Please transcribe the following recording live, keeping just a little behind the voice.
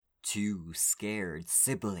Two scared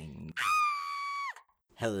siblings.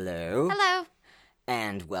 Hello. Hello.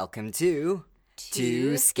 And welcome to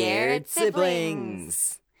Two Scared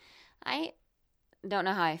Siblings. I don't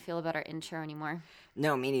know how I feel about our intro anymore.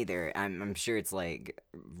 No, me neither. I'm sure it's like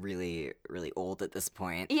really, really old at this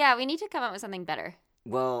point. Yeah, we need to come up with something better.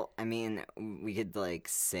 Well, I mean, we could like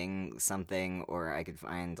sing something, or I could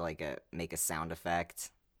find like make a sound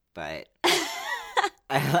effect, but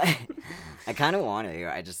I kind of want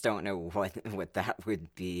to. I just don't know what that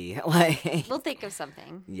would be like. We'll think of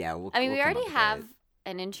something. Yeah, we come already up with have it.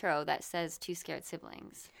 an intro that says Two Scared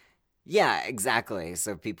Siblings. Yeah, exactly.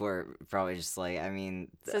 So people are probably just like, I mean...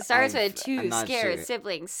 So it starts with I'm Two not Scared sure.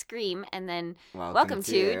 Siblings scream, and then Welcome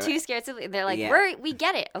to Two Scared Siblings. They're like, Yeah. we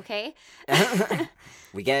get it, okay?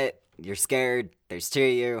 We get, you're scared, there's two of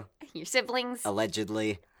you, Your siblings.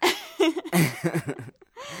 allegedly.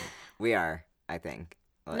 We are, I think.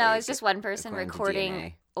 No, it's just one person according to recording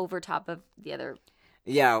DNA. over top of the other.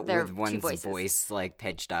 Yeah, their with two one's voices. voice, like,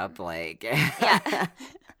 pitched up, like... Yeah.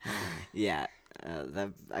 Yeah.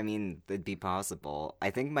 I mean, it'd be possible. I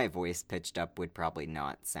think my voice pitched up would probably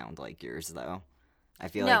not sound like yours, though. I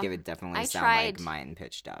feel No, like it would definitely I sound tried. like mine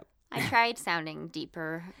pitched up. I tried sounding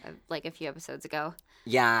deeper like a few episodes ago,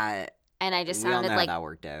 Yeah, and I just we all sounded know like how that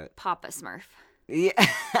worked out. Papa Smurf Yeah,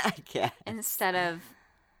 yeah. instead of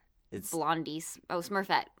It's Blondie.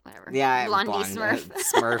 Smurfette, whatever. yeah, Blondie blonde, Smurf.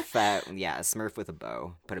 Smurf. Yeah, a Smurf with a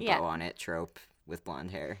bow. Put a Yeah. bow on it. Trope with blonde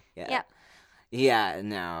hair. Yeah. Yep. Yeah,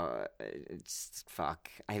 no, it's fuck.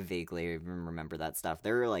 I vaguely remember that stuff.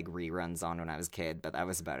 There were like reruns on when I was a kid, but that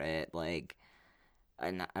was about it. Like,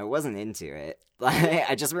 I wasn't into it. Like,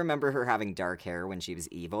 I just remember her having dark hair when she was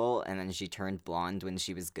evil, and then she turned blonde when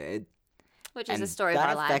she was good. Which is And the story of that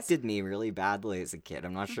our lives. affected me really badly as a kid.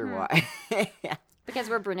 I'm not sure Mhm. why. Because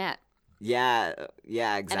we're brunette. Yeah, exactly.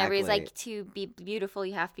 And everybody's like, to be beautiful,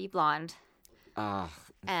 you have to be blonde. Oh,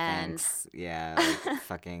 And- thanks. Yeah, like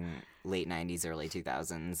fucking late 90s, early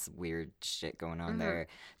 2000s, weird shit going on Mhm. there.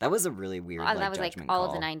 That was a really weird, like, That was like judgment all call.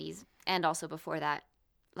 of the 90s. And also before that.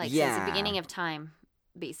 Like, since Yeah. the beginning of time,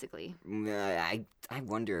 basically. I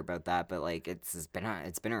wonder about that, but like it's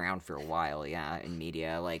been around for a while, yeah, in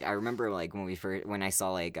media. Like I remember like when I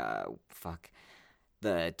saw like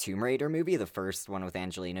the Tomb Raider movie, the first one with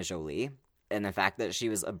Angelina Jolie, and the fact that she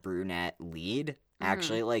was a brunette lead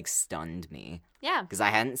actually like stunned me. Yeah. Because I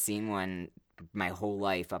hadn't seen one my whole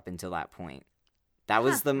life up until that point. That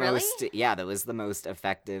was the really? that was the most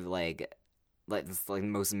effective, like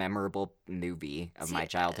most memorable movie of See, my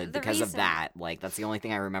childhood the because of reason- that. Like, that's the only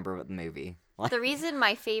thing I remember about the movie. The reason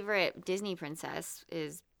my favorite Disney princess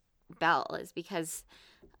is Belle is because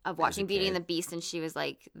of watching Beauty and the kid. Beast, and she was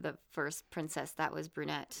like the first princess that was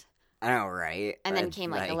brunette. I know, right? And then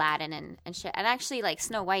came like Aladdin and shit. And actually, like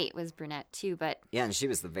Snow White was brunette too, but Yeah, and she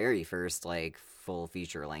was the very first, like, full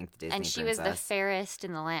feature-length Disney and she princess. was the fairest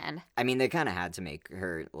in the land. I mean, they kind of had to make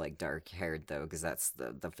her, like, dark-haired, though, because that's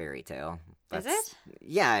the fairy tale. Is That's-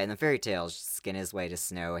 Yeah, in the fairy tale, skin is white as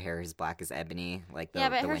snow, hair is black as ebony, like the Yeah,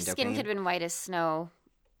 but the her window skin pane. could have been white as snow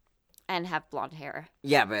and have blonde hair.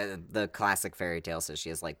 Yeah, but the classic fairy tale says she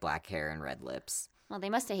has, like, black hair and red lips. Well, they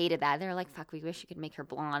must have hated that. They were like, fuck, we wish you could make her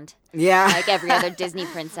blonde. Yeah. Like every other Disney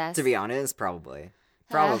princess. To be honest, probably.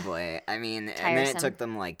 Probably. I mean, and then it Tiresome. took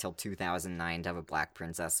them, like, till 2009 to have a black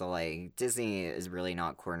princess, so, like, Disney is really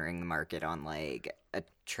not cornering the market on, like,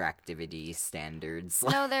 attractivity standards.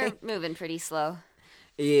 No, they're moving pretty slow.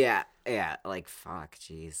 Yeah, like, fuck,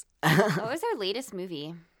 jeez. What was their latest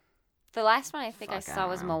movie? The last one I think I Fuck, I saw don't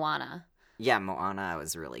was know. Moana. Yeah, Moana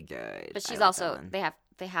was really good. But I she's like also that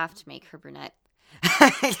they have to make her brunette.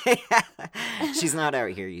 one. She's not out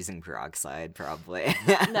here using peroxide, probably.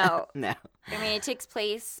 No. No. I mean, it takes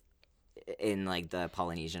place In, like, the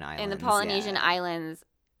Polynesian Islands. in the Polynesian yeah. Islands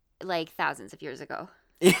like thousands of years ago.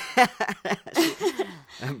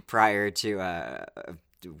 Prior to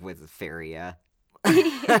with Feria.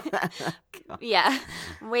 Yeah.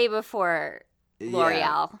 Way before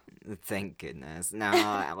L'Oreal. Yeah, thank goodness. No,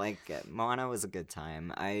 like Moana was a good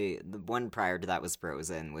time. The one prior to that was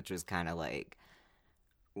Frozen, which was kind of like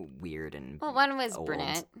weird and Well, one was old.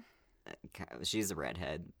 brunette. She's a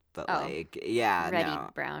redhead, but Oh. like yeah, Reddy no,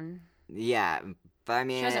 brown. yeah, but I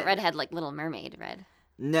mean, She wasn't redhead like Little Mermaid red.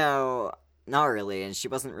 No, not really, and she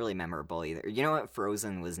wasn't really memorable either. You know what?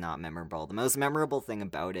 Frozen was not memorable. The most memorable thing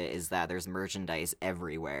about it is that there's merchandise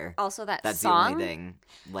everywhere. Also, that That's song the only thing.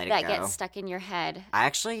 Let that it go. gets stuck in your head. I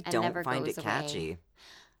actually and don't never find goes it away. catchy.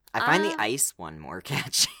 I find the Uh, ice one more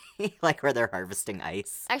catchy. Like where they're harvesting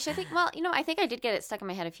ice. Actually, I think I did get it stuck in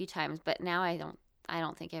my head a few times, but now I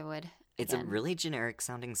don't think I would. It's a again. really generic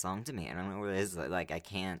sounding song to me. I don't know what it is. Like, I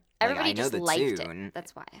can't. Everybody I know just the liked tune. it.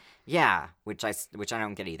 That's why. Yeah, which I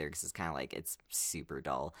don't get either because it's kind of like it's super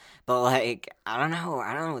dull. But like I don't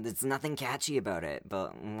know. There's nothing catchy about it.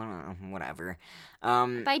 But whatever.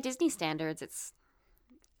 By Disney standards,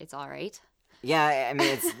 it's all right. Yeah, I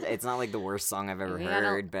mean it's not like the worst song I've ever Yeah,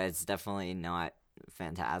 heard, but it's definitely not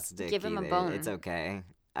fantastic. Give him a either. bone. It's okay.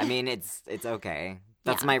 I mean, it's okay.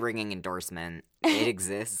 That's Yeah. my ringing endorsement. It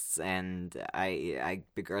exists, and I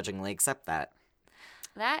begrudgingly accept that.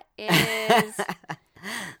 That is There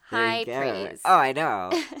high you go. praise. Oh, I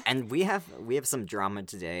know. And we have some drama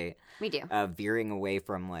today. We do. Veering away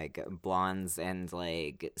from like blondes and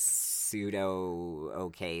like pseudo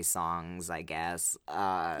okay songs, I guess.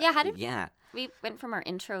 Yeah, we went from our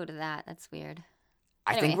intro to that. That's weird.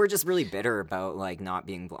 I Anyway. think we're just really bitter about like not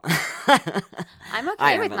being blonde. I'm I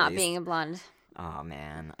okay am, with at not least. being a blonde. Oh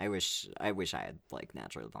man, I wish I had like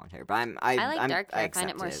naturally blonde hair, but I like dark hair. I find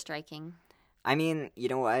it accept more striking. I mean, you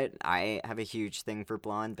know what? I have a huge thing for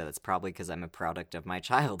blonde, but it's probably because I'm a product of my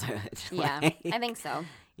childhood. Yeah, Like, I think so.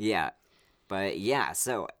 yeah, but yeah.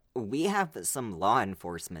 So we have some law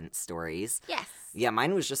enforcement stories. Yes. Yeah,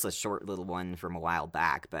 mine was just a short little one from a while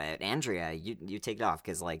back, but Andrea, you take it off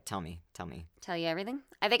because like tell me. Tell you everything?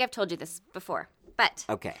 I think I've told you this before, but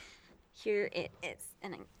Okay. here it is.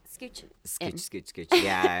 And I scooch in. Scooch.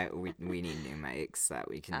 Yeah, we need new mics that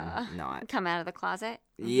we can not. Come out of the closet.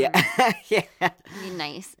 Yeah, yeah. Be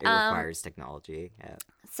nice. It requires technology. Yeah.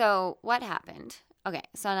 So what happened? Okay,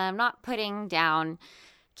 so I'm not putting down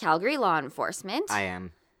Calgary law enforcement. I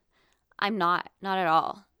am. I'm not at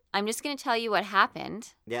all. I'm just going to tell you what happened,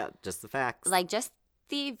 Yeah, just the facts. like just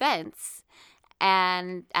the events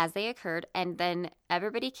and as they occurred, and then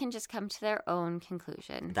everybody can just come to their own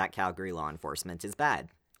conclusion. That Calgary law enforcement is bad.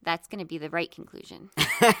 That's going to be the right conclusion.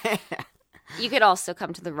 You could also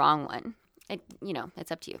come to the wrong one.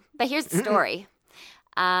 It's up to you. But here's the story.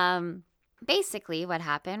 Basically, what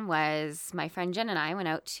happened was my friend Jen and I went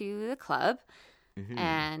out to the club,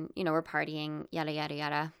 and we're partying, yada yada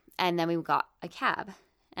yada, and then we got a cab.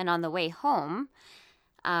 And on the way home,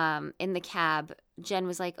 in the cab, Jen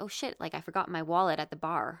was like, "Oh shit! Like I forgot my wallet at the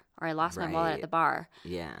bar, or I lost my wallet at Right. the bar."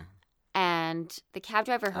 Yeah. And the cab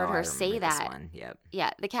driver heard I her say remember this that. one. Yep. Yeah,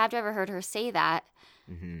 the cab driver heard her say that.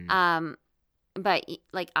 Mm-hmm. But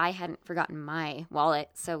like I hadn't forgotten my wallet,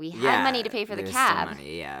 so we had money to pay for the there's cab. Some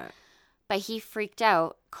money, yeah. But he freaked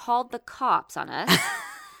out, called the cops on us.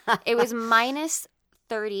 It was minus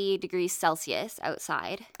 30 degrees Celsius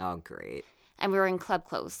outside, Oh, great. and we were in club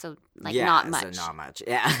clothes, so like yeah, not much. So not much.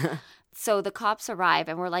 Yeah. So the cops arrive,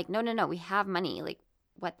 and we're like, no, we have money. Like,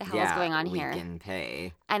 what the hell is going on here? We can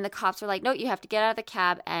pay. And the cops were like, no, you have to get out of the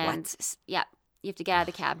cab, and yeah, you have to get out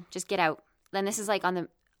of the cab. Just get out. Then this is like on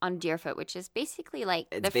Deerfoot, which is basically like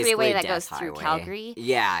It's the basically freeway a that death goes through highway. Calgary.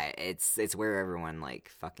 Yeah, it's where everyone like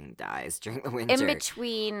fucking dies during the winter. In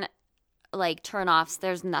between like turnoffs,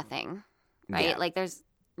 there's nothing, right? Yeah. Like there's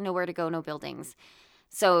nowhere to go, no buildings.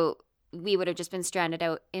 So we would have just been stranded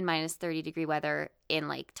out in minus 30-degree weather in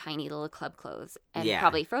like tiny little club clothes and Yeah.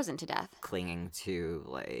 probably frozen to death. clinging to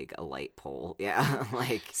like a light pole. Yeah,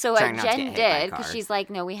 like So trying what not to Jen get hit by a did, because car. she's like,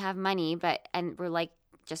 no, we have money, and we're like,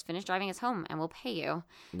 just finish driving us home and we'll pay you.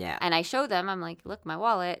 Yeah, And I showed them, I'm like, look, my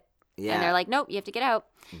wallet. yeah. And they're like, nope, you have to get out.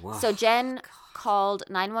 Whoa. So Jen called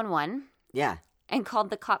 911 yeah, and called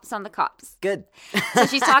the cops on the cops. good. So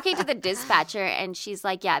she's talking to the dispatcher, and she's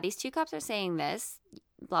like, yeah, these two cops are saying this,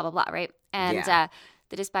 blah, blah, blah, right? And Yeah.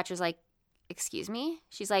 the dispatcher's like, excuse me?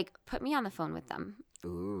 She's like, put me on the phone with them.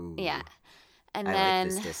 Ooh, Yeah. And I then,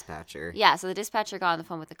 like this dispatcher. yeah, so the dispatcher got on the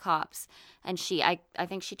phone with the cops, and I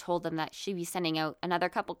think she told them that she'd be sending out another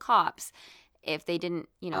couple cops if they didn't,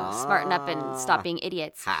 smarten up and stop being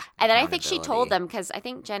idiots. Ha, And then I think she told accountability. them, because I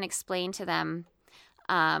think Jen explained to them,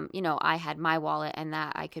 I had my wallet and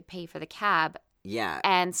that I could pay for the cab. Yeah,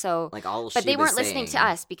 And so, like all. but she they was weren't listening to saying-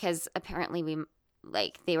 us, because apparently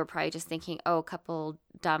they were probably just thinking, oh, a couple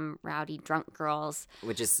dumb, rowdy, drunk girls.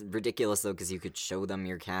 which is ridiculous though, because you could show them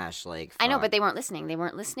your cash. Like I know, fuck. but they weren't listening. They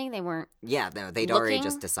weren't. Yeah, no, they'd already looking-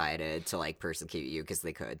 just decided to like persecute you because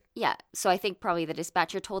they could. Yeah. So I think probably the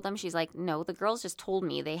dispatcher told them, she's like, no, the girls just told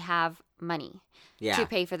me they have money Yeah, to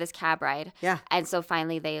pay for this cab ride. yeah. And so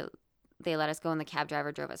finally they let us go, and the cab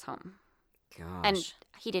driver drove us home. Gosh. And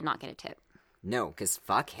he did not get a tip. No, because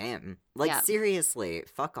fuck him. Like, Yeah. seriously,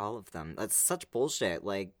 fuck all of them. That's such bullshit.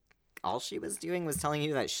 Like, all she was doing was telling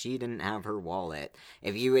you that she didn't have her wallet.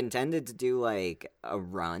 If you intended to do, like, a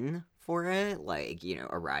run for it, like,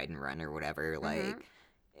 a ride and run or whatever, like,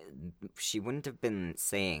 she wouldn't have been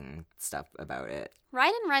saying stuff about it.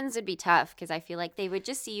 Ride and runs would be tough because I feel like they would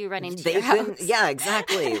just see you running to They your couldn't, house. yeah,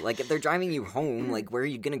 exactly. Like, if they're driving you home, like, where are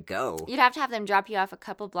you gonna go? You'd have to have them drop you off a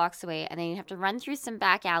couple blocks away, and then you'd have to run through some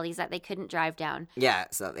back alleys that they couldn't drive down. Yeah,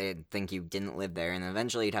 so they'd think you didn't live there, and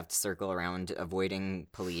eventually you'd have to circle around avoiding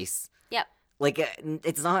police. Yep. Like,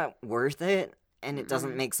 it's not worth it, and it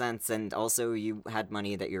doesn't make sense, and also you had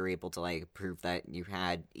money that you were able to, like, prove that you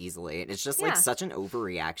had easily. It's just, like, Yeah. such an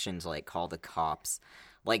overreaction to, like, call the cops.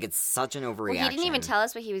 Like, it's such an overreaction. Well, he didn't even tell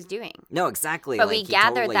us what he was doing. No, exactly. But like, we he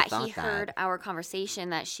gathered totally that thought he heard our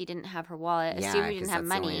conversation that she didn't have her wallet, Yeah, assumed we 'cause didn't have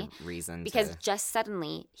that's the money, only reason because to... just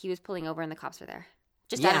suddenly he was pulling over and the cops were there.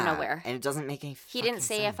 Just out of nowhere. And it doesn't make any He didn't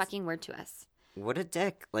say a sense. fucking word to us. What a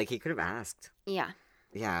dick. Like, he could have asked. Yeah.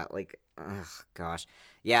 Yeah, like, ugh, gosh.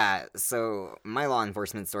 Yeah, so my law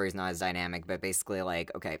enforcement story is not as dynamic, but basically,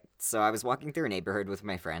 like, okay, so I was walking through a neighborhood with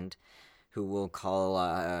my friend, who we'll call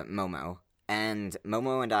Momo. And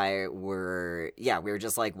Momo and I were, we were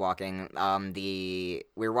just, like, walking, we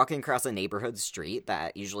were walking across a neighborhood street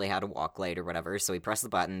that usually had a walk light or whatever, so we pressed the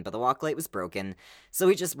button, but the walk light was broken, so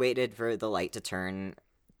we just waited for the light to turn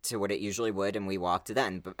to what it usually would, and we walked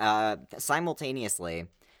then. Simultaneously,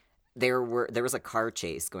 there was a car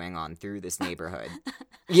chase going on through this neighborhood.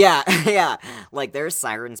 Yeah. Like, there's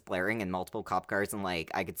sirens blaring and multiple cop cars, and, like,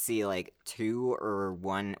 I could see, like,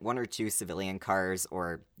 one or two civilian cars,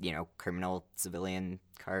 or, you know, criminal civilian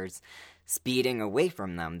cars, speeding away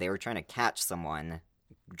from them. They were trying to catch someone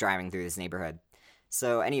driving through this neighborhood.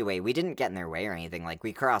 So, anyway, we didn't get in their way or anything. Like,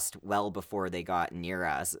 we crossed well before they got near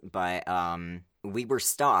us, but, we were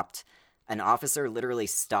stopped. An officer literally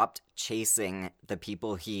stopped chasing the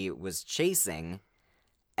people he was chasing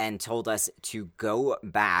and told us to go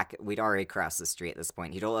back. We'd already crossed the street at this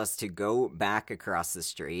point. He told us to go back across the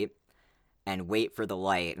street and wait for the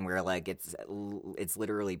light. And we were like, it's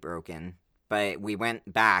literally broken. But we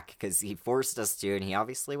went back because he forced us to, and he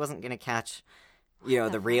obviously wasn't going to catch, you know,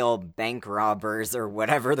 the real bank robbers or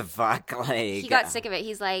whatever the fuck. Like, He got sick of it.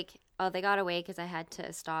 He's like, oh, they got away because I had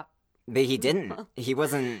to stop. But he didn't. He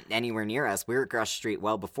wasn't anywhere near us. We were across the street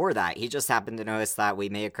well before that. He just happened to notice that we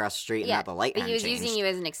may have crossed the street and that the light but hadn't he was changed. using you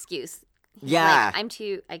as an excuse. Yeah.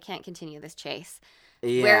 Like, I can't continue this chase.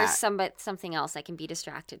 Yeah. Where's something else I can be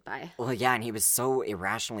distracted by? Well, yeah, and he was so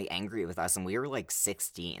irrationally angry with us, and we were, like,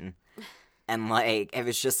 16. And, like, it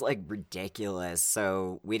was just, like, ridiculous.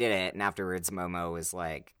 So we did it, and afterwards Momo was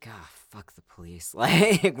like, God, fuck the police.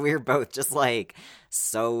 Like, we were both just, like,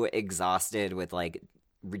 so exhausted with, like,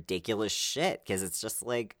 ridiculous shit, because it's just,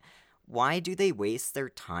 like, why do they waste their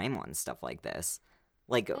time on stuff like this?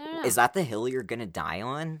 Like, is that the hill you're gonna die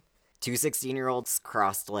on? 2 16-year-olds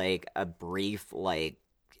crossed, like, a brief, like,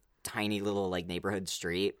 tiny little, like, neighborhood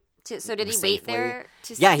street. So did he safely. wait there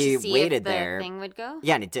to Yeah, to he see waited if the there. thing would go?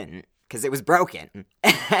 Yeah, and it didn't, because it was broken.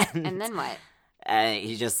 And then what?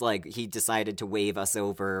 He just, like, he decided to wave us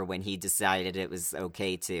over when he decided it was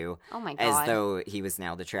okay to. Oh my God. As though he was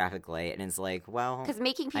now the traffic light, and it's like, well... Because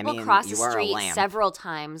making I people mean, cross the you are a street lamp. several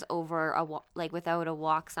times over without a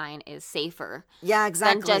walk sign is safer Yeah,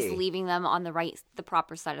 exactly. than just leaving them on the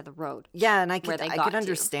proper side of the road. Yeah, and I where could they got to.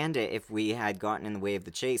 understand it if we had gotten in the way of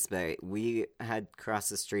the chase, but we had crossed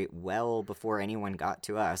the street well before anyone got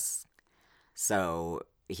to us. So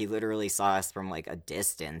he literally saw us from, like, a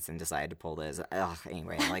distance and decided to pull this. Ugh,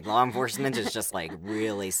 anyway, like, law enforcement is just, like,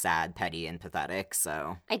 really sad, petty, and pathetic,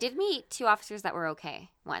 so... I did meet 2 officers that were okay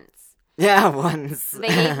once. Yeah, once. They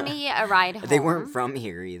gave me a ride home. They weren't from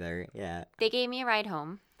here either, yeah. They gave me a ride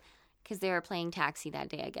home because they were playing taxi that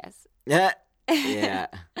day, I guess. Yeah.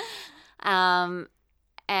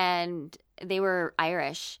 And they were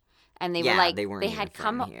Irish, and they were like they had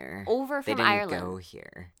from come here. over They from didn't Ireland. go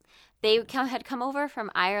here. They had come over from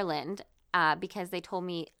Ireland because they told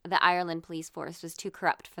me the Ireland police force was too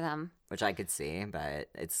corrupt for them. Which I could see, but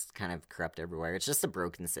it's kind of corrupt everywhere. It's just a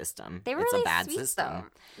broken system. They were it's really a bad sweet, system.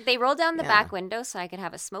 though. They rolled down the Yeah. back window so I could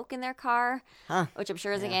have a smoke in their car, Huh. which I'm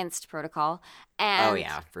sure is Yeah. against protocol. And, Oh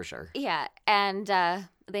yeah, for sure. Yeah, and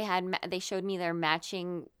they showed me their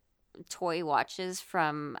matching toy watches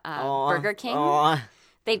from Burger King. Aw.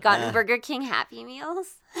 They'd gotten Burger King Happy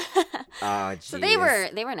Meals. Oh, So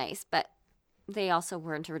jeez. they were nice, but they also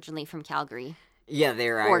weren't originally from Calgary. Yeah,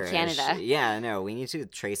 they're or Irish. Canada. Yeah, no, we need to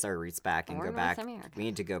trace our roots back and Or go North back. America. We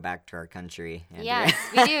need to go back to our country. And Yes,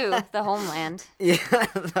 we do. The homeland. Yeah,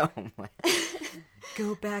 the homeland.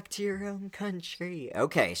 Go back to your own country.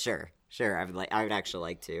 Okay, sure. Sure. I would actually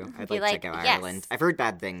like to. I'd Be like to check out yes. Ireland. I've heard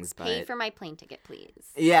bad things, but Pay for my plane ticket, please.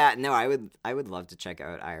 yeah, no, I would love to check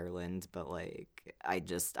out Ireland, but like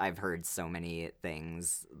I've heard so many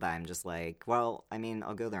things that I'm just like, well, I mean,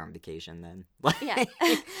 I'll go there on vacation then. Yeah.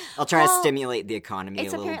 I'll try to Well, stimulate the economy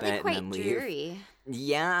It's a little apparently bit quite and then dreary. leave.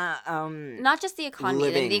 Yeah, Not just the economy.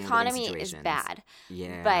 living The economy is situations. bad.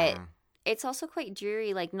 yeah. But it's also quite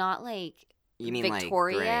dreary, like not like you mean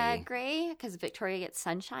Victoria like gray, because Victoria gets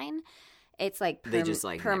sunshine. It's like They just,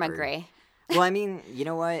 like, perma never- gray. Well, I mean, you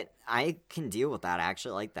know what? I can deal with that. I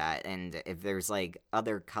actually like that. And if there's like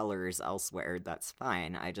other colors elsewhere, that's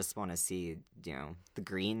fine. I just want to see, you know, the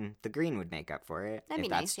green. The green would make up for it. That'd if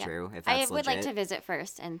be that's nice, yeah. true. If I that's would like legit. to visit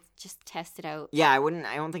first and just test it out. Yeah, I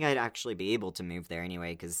don't think I'd actually be able to move there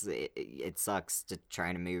anyway, because it sucks to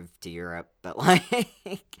try to move to Europe, but like,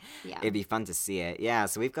 Yeah. it'd be fun to see it. Yeah,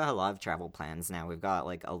 so we've got a lot of travel plans now. We've got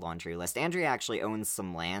like a laundry list. Andrea actually owns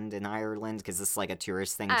some land in Ireland, because this is like a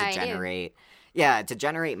tourist thing to I do. generate. Yeah, to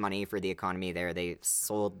generate money for the economy there, they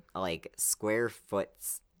sold like square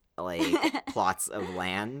foots, like plots of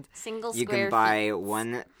land. Single You square can buy feet.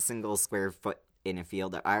 one single square foot in a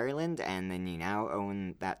field of Ireland, and then you now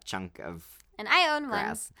own that chunk of And I own one.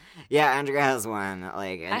 grass. Yeah, Andrea has one.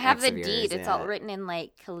 Like I have the of yours, deed. It's yeah. all written in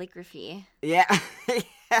like calligraphy. Yeah.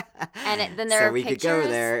 And then there so are we could go pictures.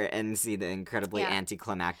 there and see the incredibly Yeah.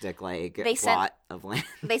 anticlimactic like They sent- plot of land.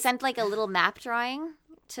 They sent like a little map drawing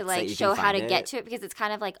to like you can show how to find get it? to it, because it's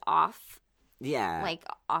kind of like off Yeah. like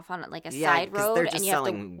off on like a Yeah, side 'cause road, they're and just you have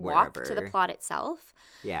to selling walk to the wherever. plot itself,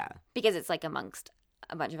 Yeah. because it's like amongst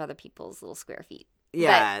a bunch of other people's little square feet.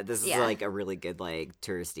 Yeah, this is yeah. like a really good like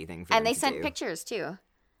touristy thing for And them they to sent do. pictures too.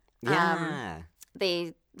 Yeah.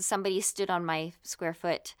 Somebody stood on my square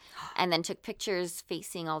foot and then took pictures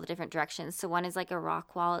facing all the different directions. So one is like a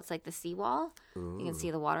rock wall, it's like the seawall. You can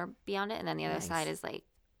see the water beyond it, and then the other Nice. side is like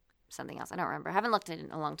something else. I don't remember. I haven't looked at it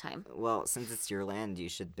in a long time. Well, since it's your land, you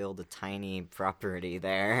should build a tiny property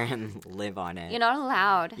there and live on it. You're not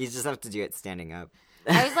allowed. You just have to do it standing up.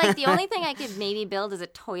 I was like, the only thing I could maybe build is a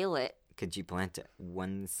toilet. Could you plant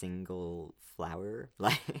one single flower?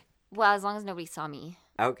 Like, Well, as long as nobody saw me.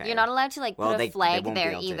 okay. You're not allowed to like well, put they a flag won't be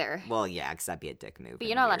there able to- either. Well, yeah, because that'd be a dick move. But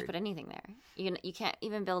you're and not allowed to weird, put anything there. You can't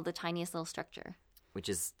even build the tiniest little structure. which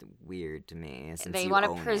is weird to me. Since They you want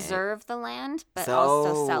own to it. preserve the land, but So,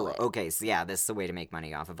 also sell it. Okay, so yeah, this is a way to make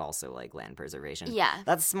money off of also like land preservation. Yeah.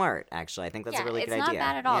 That's smart, actually. I think that's Yeah, a really it's good not idea.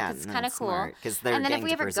 bad at all, Yeah, 'cause it's no, kinda it's cool. smart, 'cause they're And then if getting we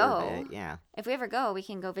to ever preserve go- it. Yeah. If we ever go, we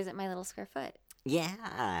can go visit my little square foot.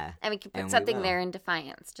 Yeah. And we can put And we something will. there in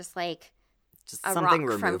Defiance, just like Just a something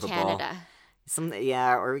rock removable. from Canada.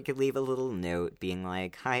 Yeah, or we could leave a little note being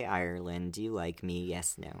like, "Hi Ireland, do you like me?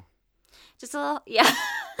 Yes, no." Just a little, yeah.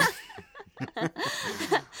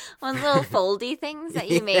 One of the little foldy things that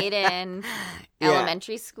you made in Yeah.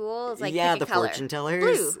 elementary school. It's like yeah, pick the a color. fortune tellers.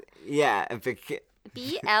 Blue. Yeah, and pick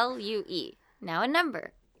BLUE. Now a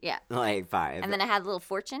number. Yeah. like 5. And then I had a little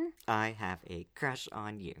fortune. I have a crush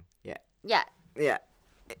on you. Yeah. Yeah. Yeah.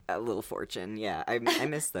 A little fortune. Yeah. I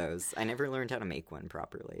miss those. I never learned how to make one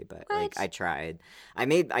properly, but like What? I tried. I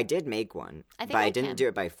did make one, I think but I I didn't can. do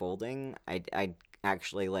it by folding. I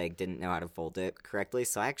actually like didn't know how to fold it correctly,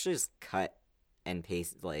 so I actually just cut and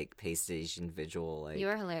pasted each individual like You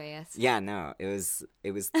were hilarious. Yeah, no, it was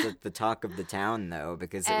the talk of the town though,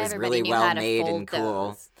 because it was Everybody really knew well how to made fold and cool.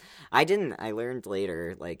 those. I didn't. I learned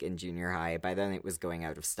later, like in junior high. By then, it was going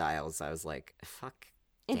out of style, so I was like, "Fuck."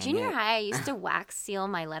 In dang junior it. high, I used to wax seal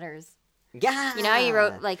my letters. Yeah. You know how you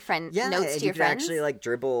wrote like yeah, notes and to you your could friends? actually like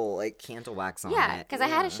dribble like candle wax on Yeah, it. because I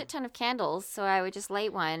had a shit ton of candles, so I would just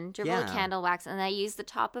light one, dribble a Yeah. candle wax, and I used the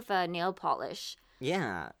top of a nail polish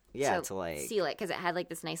Yeah, to like. seal it, because it had like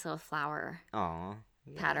this nice little flower Aw.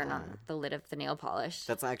 pattern yeah. on the lid of the nail polish.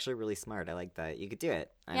 That's actually really smart. I like that. You could do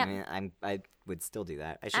it. I Yep. mean, I would still do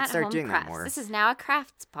that. I should At start home doing crafts. that more. This is now a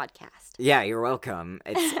crafts podcast. Yeah, you're welcome.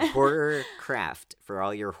 It's horror craft for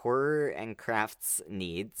all your horror and crafts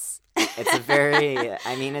needs. It's a very,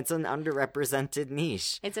 I mean, it's an underrepresented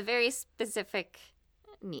niche. It's a very specific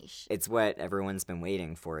niche. It's what everyone's been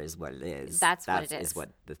waiting for, is what it is. That's what it Is is. what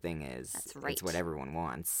the thing is. That's right. It's what everyone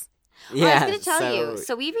wants. Well, I was going to tell you.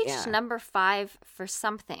 So we reached yeah. number 5 for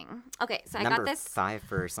something. Okay, so I number got this. 5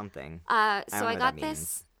 for something. So I don't know I what got that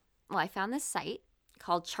this. Well, I found this site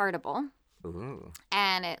called Chartable, Ooh.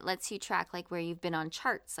 and it lets you track like where you've been on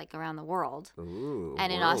charts like around the world. Ooh.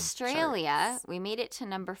 And in world Australia, charts. we made it to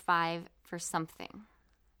number 5 for something.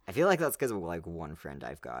 I feel like that's because of like one friend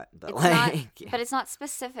I've got. But It's like, not, yeah. but it's not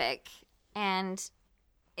specific, and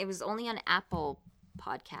it was only on Apple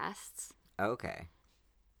Podcasts. Okay.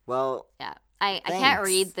 Well, Yeah, I can't Thanks.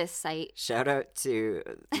 read this site. Shout out to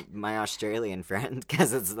my Australian friend,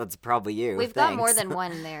 because that's probably you. We've got more Thanks. than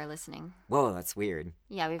one there listening. Whoa, that's weird.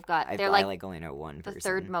 Yeah, we've got. I They're like like only know one the person.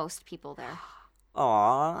 third most people there.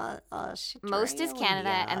 Aw, Most is Canada,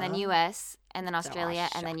 and then U.S., and then Australia,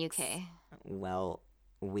 and then shucks. UK. Well,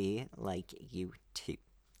 we like you too.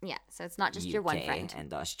 Yeah, so it's not just your one UK friend.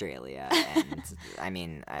 and Australia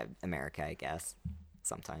and America, I guess.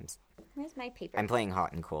 Sometimes Where's my paper? I'm playing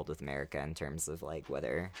hot and cold with America in terms of like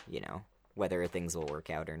whether things will work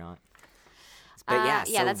out or not. But yeah,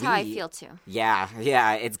 so that's how I feel too. Yeah,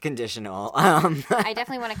 it's conditional. I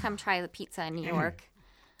definitely want to come try the pizza in New York.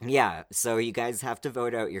 Yeah, so you guys have to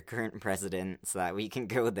vote out your current president so that we can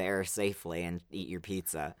go there safely and eat your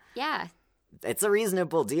pizza. Yeah, It's a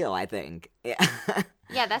reasonable deal, I think. Yeah.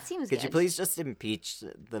 yeah, that seems good. Could you please just impeach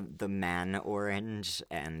the man orange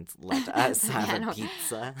and let us have Man a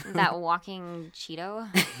pizza? That walking Cheeto?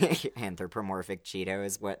 Anthropomorphic Cheeto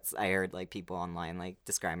is what I heard like people online like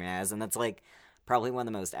describing it as, and that's like probably one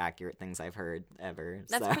of the most accurate things I've heard ever.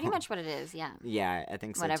 That's so. pretty much what it is, yeah. Yeah, I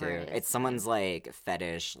think so Whatever too. it is. It's someone's like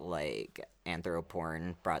fetish, like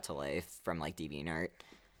anthroporn brought to life from like DeviantArt,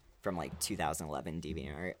 from like 2011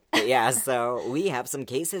 DeviantArt. But yeah, so we have some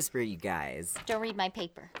cases for you guys. Don't read my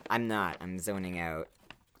paper. I'm not. I'm zoning out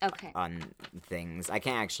Okay. on things. I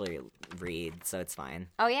can't actually read, so it's fine.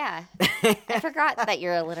 Oh, yeah. I forgot that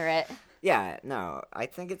you're illiterate. Yeah, no, I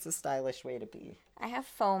think it's a stylish way to be. I have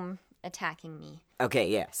foam attacking me. Okay,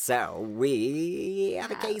 yeah, so we have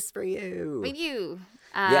a case for you. Review.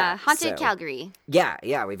 Yeah, Haunted so- Calgary.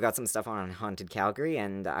 Yeah, we've got some stuff on Haunted Calgary,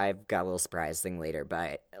 and I've got a little surprise thing later,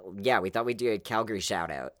 but yeah, we thought we'd do a Calgary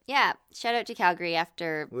shout-out. Yeah, shout out to Calgary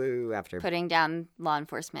after Woo, after... putting down law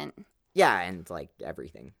enforcement. Yeah, and, like,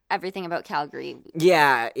 everything. Everything about Calgary.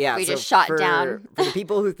 Yeah. We so just shot for, down. For the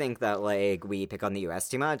people who think that, like, we pick on the U.S.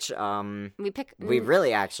 too much, we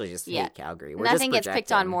really actually just hate Calgary. We're Nothing just gets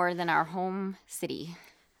picked on projecting. more than our home city.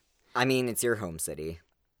 I mean, it's your home city.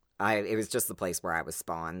 It was just the place where I was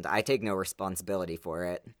spawned. I take no responsibility for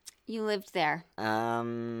it. You lived there.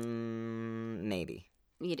 Maybe.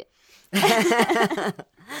 You did. I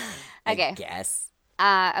Okay. guess.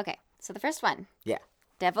 Okay. So the first one. Yeah.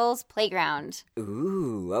 Devil's Playground.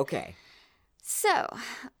 Ooh, okay. So,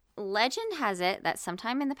 legend has it that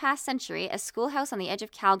sometime in the past century, a schoolhouse on the edge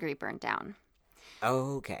of Calgary burned down.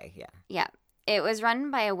 Okay, yeah. Yeah. It was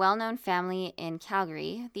run by a well-known family in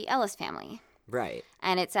Calgary, the Ellis family. Right.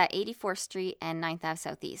 And it's at 84th Street and 9th Ave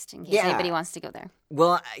Southeast, in case Yeah. anybody wants to go there.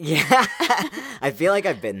 Well, yeah. I feel like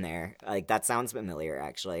I've been there. Like, that sounds familiar,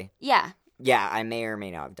 actually. Yeah, Yeah, I may or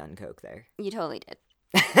may not have done coke there. you totally did.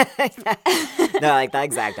 No, like, that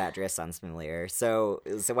exact address sounds familiar. So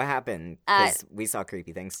what happened? Because we saw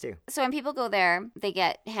creepy things, too. So when people go there, they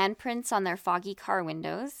get handprints on their foggy car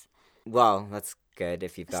windows. Well, that's good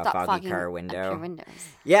if you've got Stop foggy fogging car up window. your windows.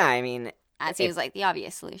 Yeah, I mean... That seems like the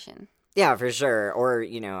obvious solution. Yeah, for sure. Or,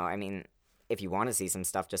 I mean, if you want to see some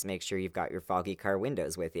stuff, just make sure you've got your foggy car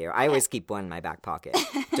windows with you. I always keep one in my back pocket,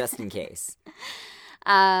 just in case.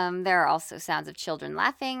 There are also sounds of children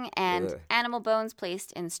laughing and Ugh. animal bones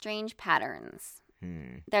placed in strange patterns.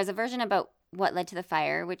 Hmm. There's a version about what led to the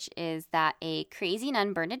fire, which is that a crazy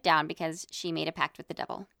nun burned it down because she made a pact with the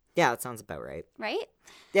devil. Yeah, that sounds about right. Right?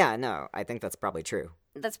 Yeah, no, I think that's probably true.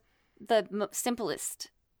 That's the simplest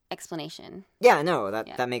explanation. Yeah, no,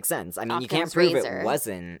 Yeah. that makes sense. I mean, you Occam's can't prove razor. it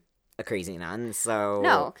wasn't a crazy nun, so...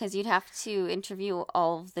 No, because you'd have to interview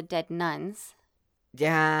all of the dead nuns.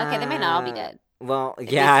 Yeah. Okay, they might not all be dead. Well, be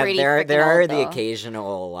yeah, pretty there freaking are old, the though.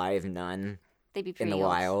 occasional alive nun They'd be in pretty the old.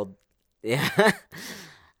 wild. Yeah.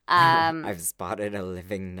 Um, I've spotted a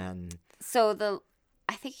living nun. So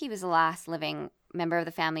I think he was the last living member of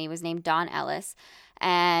the family, was named Don Ellis,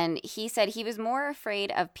 and he said he was more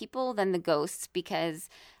afraid of people than the ghosts because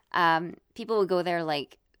people would go there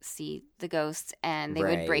like see the ghosts and they would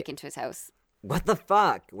Right. break into his house. What the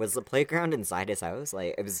fuck? Was the playground inside his house?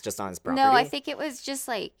 Like, it was just on his property? No, I think it was just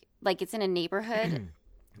like it's in a neighborhood.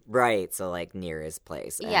 Right, so like near his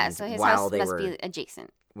place. Yeah, And so his while house they must were, be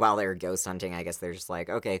adjacent. While they were ghost hunting, I guess they're just like,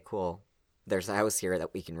 okay, cool. There's a house here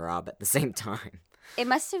that we can rob at the same time. It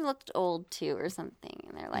must have looked old too or something.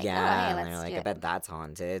 And they're like, yeah, oh, hey, and let's they're like, do I it. bet that's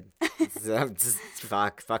haunted. So just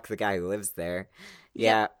fuck the guy who lives there.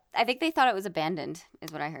 Yeah. Yeah. I think they thought it was abandoned,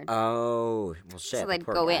 is what I heard. Oh, well, shit. So the they'd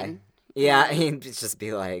poor go guy. in. Yeah, he'd just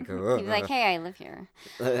be like, He'd be like, hey, I live here.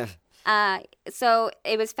 "Ugh." So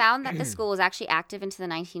it was found that the school was actually active into the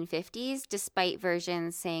 1950s, despite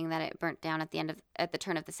versions saying that it burnt down at the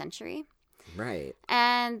turn of the century. Right.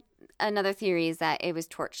 And another theory is that it was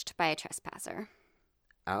torched by a trespasser,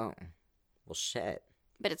 Oh, well, shit.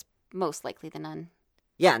 but it's most likely the nun.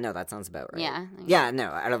 Yeah, no, that sounds about right. Yeah. Yeah, no,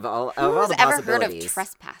 out of all the Who's ever heard possibilities. of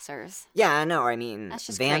trespassers? Yeah, no, I mean, That's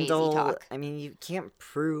just vandal. crazy talk. I mean, you can't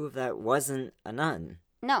prove that wasn't a nun.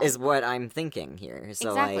 No. Is what I'm thinking here. So,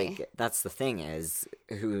 Exactly. like, that's the thing is,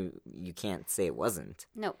 who you can't say it wasn't.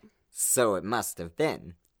 No. So it must have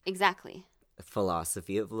been. Exactly.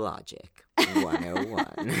 Philosophy of Logic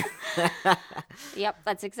 101. Yep,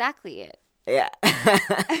 that's exactly it. Yeah.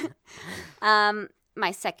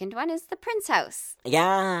 My second one is the Prince House.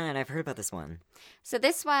 Yeah, and I've heard about this one. So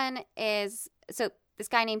this one is this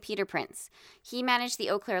guy named Peter Prince. He managed the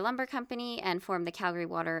Eau Claire Lumber Company and formed the Calgary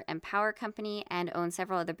Water and Power Company and owned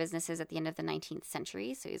several other businesses at the end of the 19th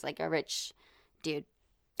century. So he's like a rich dude.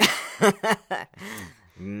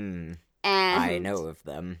 And And I know of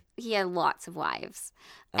them. he had lots of wives.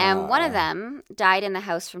 And one of them died in the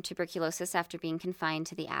house from tuberculosis after being confined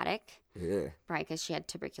to the attic. Ugh. Right, because she had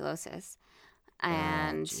tuberculosis.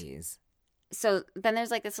 And jeez. so then there's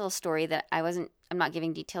like this little story that I'm not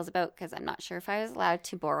giving details about because I'm not sure if I was allowed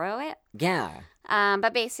to borrow it. Yeah.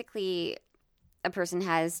 But basically, a person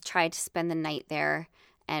has tried to spend the night there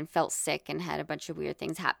and felt sick and had a bunch of weird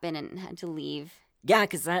things happen and had to leave. Yeah,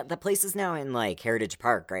 because the place is now in, like, Heritage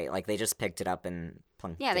Park, right? Like, they just picked it up and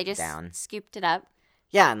plunked Yeah, they it just down. scooped it up.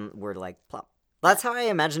 Yeah, and we're like, plop. That's how I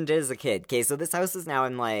imagined it as a kid. Okay, so this house is now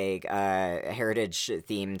in, like, a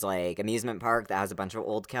heritage-themed, like, amusement park that has a bunch of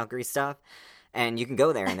old Calgary stuff. And you can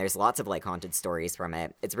go there, and there's lots of, like, haunted stories from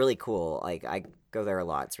it. It's really cool. Like, I go there a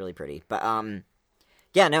lot. It's really pretty. But,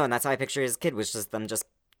 yeah, no, and that's how I picture it as a kid, was just them just,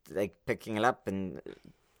 like, picking it up and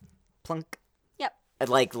plunk. Yep. And,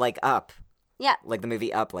 like, Up. Yeah. Like the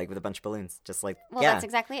movie Up, like, with a bunch of balloons. Just, like, Well, yeah. that's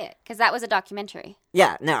exactly it. Because that was a documentary.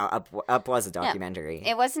 Yeah, no, Up was a documentary.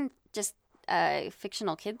 It wasn't just a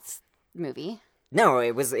fictional kids movie. No,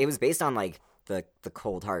 it was based on, like, the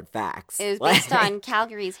cold hard facts. It was based on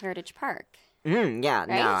Calgary's Heritage Park. Yeah, no,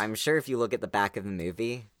 Right? I'm sure if you look at the back of the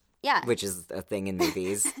movie, Yeah. which is a thing in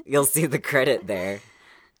movies, you'll see the credit there.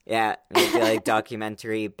 Yeah, it'd be like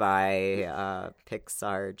documentary by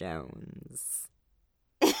Pixar Jones.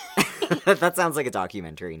 That sounds like a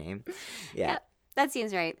documentary name. Yeah. Yep, that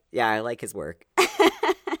seems right. Yeah, I like his work.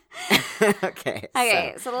 Okay.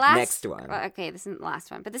 Okay, so the last next one. well, okay, this isn't the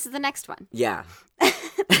last one, but this is the next one. Yeah.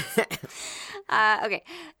 Okay,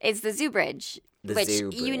 it's the Zoo Bridge, The which Zoo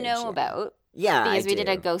you Bridge, know yeah. about Yeah, because I we did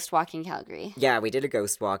a do. ghost walk in Calgary. Yeah, we did a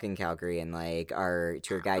ghost walk in Calgary, and, like, our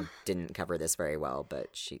tour guide didn't cover this very well, but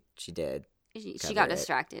she did. She Cover got it.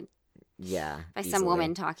 distracted Yeah. by some easily.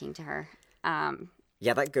 woman talking to her.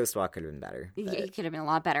 Yeah, that ghost walk could have been better. but- It could have been a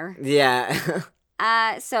lot better. Yeah.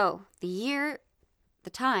 So the year, the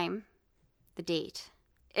time, the date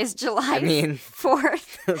is July I mean,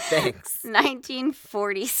 4th, thanks.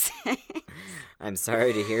 1946. I'm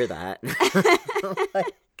sorry to hear that.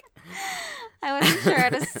 I wasn't sure how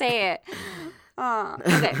to say it. Oh,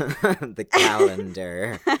 okay. The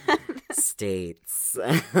calendar states.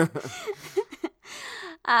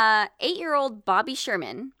 8-year-old Bobby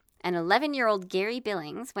Sherman and 11-year-old Gary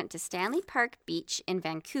Billings went to Stanley Park Beach in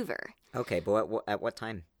Vancouver. Okay, but at what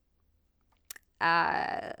time?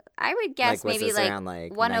 I would guess was maybe this like around,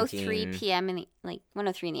 like, 1:03 19 p.m. in the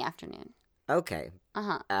 1:03 in the afternoon. Okay.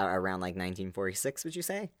 Uh-huh. Around, like, 1946, would you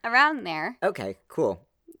say? Around there, Okay, cool.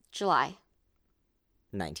 July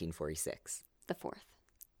 1946. the 4th.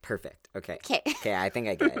 Perfect. Okay. Okay. Okay, I think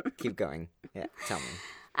I get it. Keep going. Yeah, tell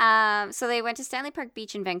me. So they went to Stanley Park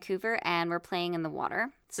Beach in Vancouver and were playing in the water.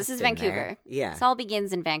 So this is Been Vancouver. there. Yeah. This all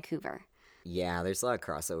begins in Vancouver. Yeah, there's a lot of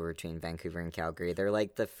crossover between Vancouver and Calgary. They're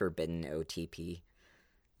like the forbidden OTP.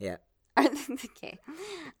 Yeah. Okay.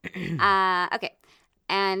 Okay.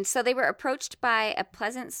 And so they were approached by a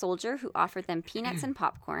pleasant soldier who offered them peanuts and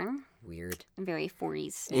popcorn. Weird. Very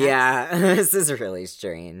 40s snacks. Yeah, this is really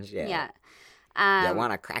strange. Yeah. Yeah. You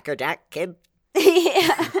want a Cracker Jack, kid?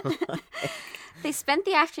 Yeah. They spent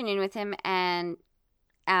the afternoon with him, and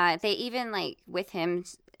they even, like, with him,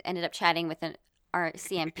 ended up chatting with an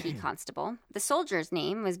RCMP constable. The soldier's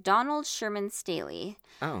name was Donald Sherman Staley,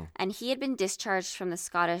 Oh, and he had been discharged from the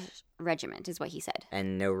Scottish Regiment, is what he said.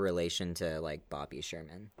 and no relation to, like, Bobby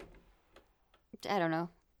Sherman. I don't know.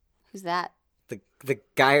 Who's that? The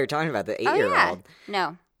guy you're talking about, the 8-year-old. Oh, yeah.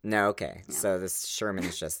 No. No, okay. So this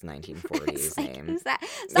Sherman's just 1940s It's like, name. who's that?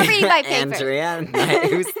 Stop reading my paper. Andrea?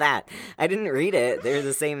 Who's that? I didn't read it. They're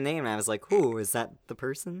the same name. I was like, who? Is that the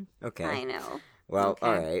person? Okay. I know. Well, Okay.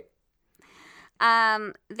 all right.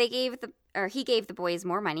 He gave the boys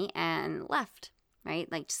more money and left,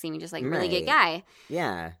 right? Like, seeming just like a really good Right. guy.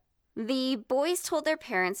 Yeah. The boys told their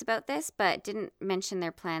parents about this, but didn't mention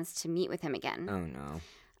their plans to meet with him again. Oh, no.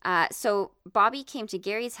 So Bobby came to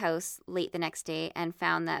Gary's house late the next day and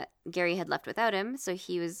found that Gary had left without him, so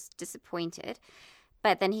he was disappointed.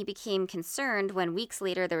 But then he became concerned when weeks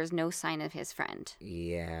later there was no sign of his friend.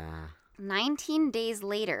 Yeah. 19 days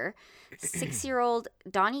later, 6-year-old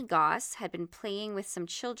Donnie Goss had been playing with some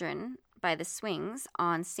children by the swings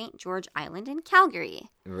on St. George Island in Calgary.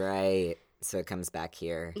 Right. So it comes back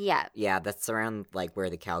here. Yeah. Yeah, that's around like where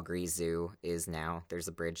the Calgary Zoo is now. There's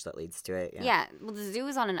a bridge that leads to it. Yeah. Well, the zoo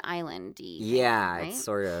is on an island. Yeah, right? it's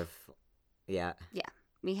sort of. Yeah. Yeah.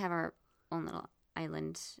 We have our own little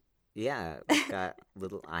island. Yeah, we've got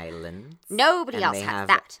little islands. Nobody and else they has have-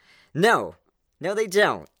 that. No, they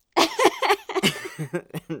don't.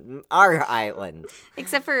 Our island.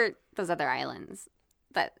 Except for those other islands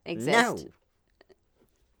that exist.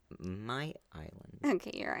 No. My island.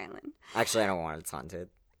 Okay, your island. Actually, I don't want it. It's haunted.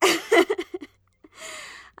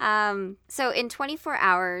 So in 24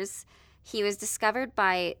 hours, he was discovered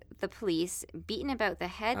by the police, beaten about the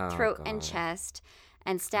head, Oh, throat, and God. chest,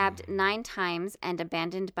 and stabbed 9 times and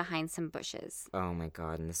abandoned behind some bushes. Oh my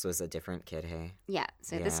god, and this was a different kid, hey? Yeah,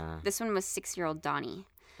 so Yeah. this one was 6-year-old Donnie.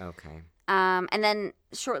 Okay. And then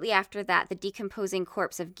shortly after that, the decomposing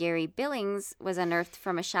corpse of Gary Billings was unearthed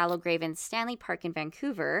from a shallow grave in Stanley Park in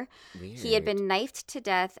Vancouver. Weird. He had been knifed to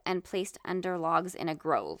death and placed under logs in a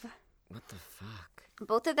grove. What the fuck?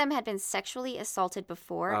 Both of them had been sexually assaulted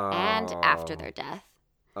before and after Oh. their death.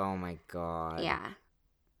 Oh my god. Yeah.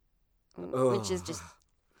 Ugh. Which is just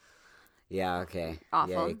Yeah, okay.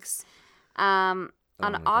 awful. Yikes. On Oh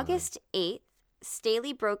my God. August 8th,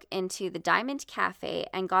 Staley broke into the Diamond Cafe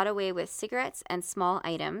and got away with cigarettes and small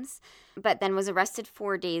items, but then was arrested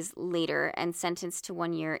 4 days later and sentenced to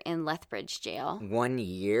 1 year in Lethbridge jail. 1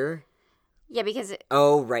 year? Yeah, because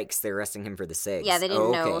Oh, right, because they're arresting him for the SIGs. they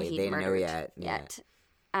didn't know Okay, he'd they didn't know murdered yet. yet.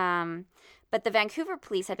 But the Vancouver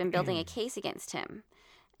police had been building a case against him.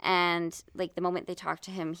 And, like, the moment they talked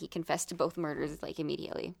to him, he confessed to both murders, like,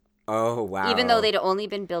 immediately. Oh, wow. Even though they'd only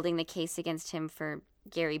been building the case against him for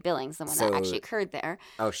Gary Billings, the one So- that actually occurred there.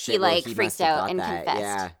 Oh shit! he, like, must freaked have out thought and that. confessed.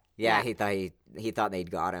 Yeah. Yeah. He thought they'd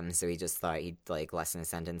got him, so he just thought he'd like lessen his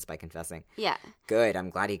sentence by confessing. Yeah. Good. I'm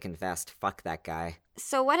glad he confessed. Fuck that guy.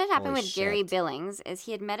 So what had happened Holy with Gary shit. Billings is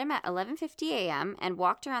he had met him at 11:50 a.m. and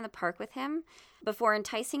walked around the park with him before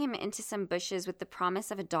enticing him into some bushes with the promise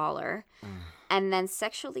of $1, and then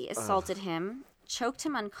sexually assaulted him, choked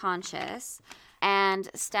him unconscious, and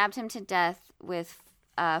stabbed him to death with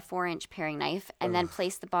a 4-inch paring knife, and then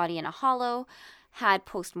placed the body in a hollow, had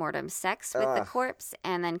post-mortem sex with the corpse,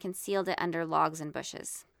 and then concealed it under logs and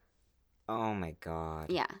bushes. Oh my god.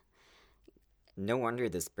 Yeah. No wonder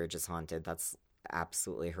this bridge is haunted. That's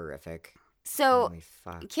absolutely horrific. So Holy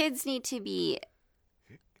fuck. kids need to be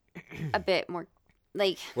a bit more,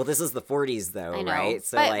 like, Well, this is the 40s though, I know. right?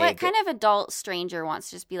 So but like, what kind of adult stranger wants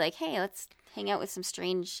to just be like, hey, let's hang out with some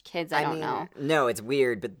strange kids? I don't know. No, it's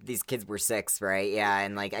weird, but these kids were 6, right? Yeah,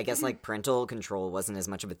 and like I guess like parental control wasn't as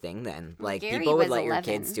much of a thing then. Like Gary people would was let your 11.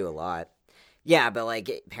 kids do a lot. Yeah, but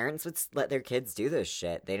like parents would let their kids do this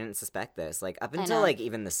shit. They didn't suspect this. Like up until know. like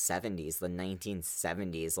even the 70s, the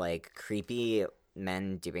 1970s, like creepy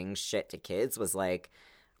men doing shit to kids was like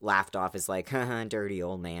laughed off as like haha, dirty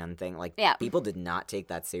old man thing. Like Yeah. people did not take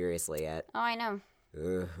that seriously yet. Oh, I know.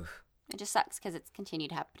 Ugh. It just sucks because it's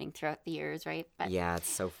continued happening throughout the years, right? But Yeah, it's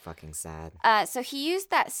so fucking sad. so he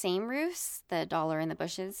used that same ruse, the $1 in the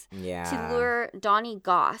bushes, Yeah. to lure Donnie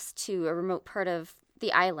Goss to a remote part of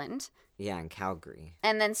the island. Yeah, in Calgary.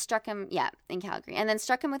 And then struck him, in Calgary. And then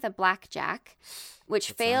struck him with a blackjack, which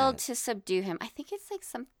What's failed that? to subdue him. I think it's like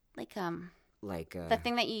Like the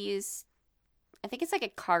thing that you use. I think it's like a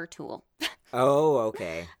car tool. Oh,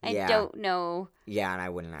 okay. I Yeah. don't know Yeah, and I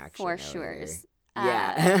wouldn't actually for know sure. either.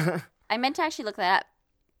 Yeah. I meant to actually look that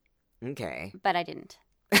Okay. up, but I didn't.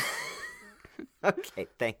 Okay,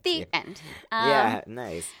 thank The you. end. Yeah,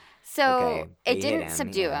 nice. So Okay, but it you hit didn't him,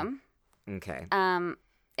 subdue yeah. him. Okay.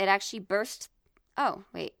 It actually burst. Oh,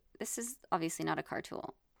 wait. This is obviously not a car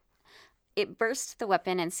tool. It burst the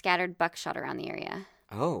weapon and scattered buckshot around the area.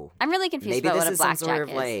 Oh. I'm really confused Maybe about this what a is some blackjack sort of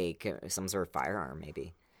is. like some sort of firearm,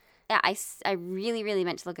 maybe. Yeah, I really, really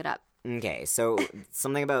meant to look it up. Okay, so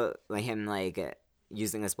something about like, him like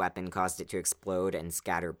using this weapon caused it to explode and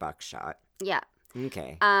scatter buckshot. Yeah.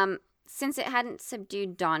 Okay. Since it hadn't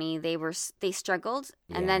subdued Donnie, they struggled,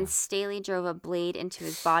 and then Yeah. Staley drove a blade into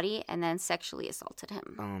his body and then sexually assaulted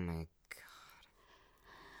him. Oh my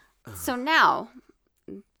god. So now,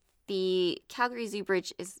 the Calgary Zoo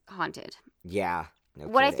Bridge is haunted. Yeah. No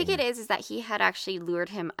What I think kidding. it is that he had actually lured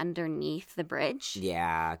him underneath the bridge.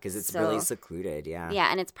 Yeah, because it's So- really secluded. Yeah.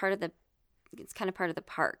 Yeah, and it's part of the it's kind of part of the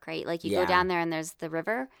park, right? Like you Yeah. go down there and there's the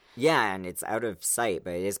river. Yeah, and it's out of sight,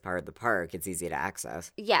 but it is part of the park. It's easy to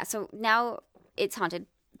access. Yeah, so now it's haunted.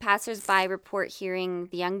 Passers-by report hearing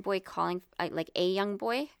the young boy calling, like a young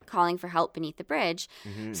boy calling for help beneath the bridge.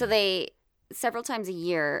 Mm-hmm. So several times a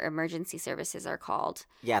year, emergency services are called.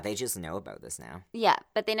 Yeah, they just know about this now. Yeah,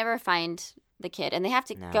 but they never find the kid, and they have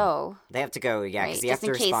to No. go. They have to go, yeah, because Right, you have just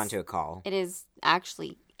to in case respond to a call. It is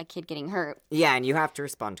actually a kid getting hurt. Yeah, and you have to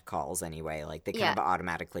respond to calls anyway. Like, they kind Yeah. of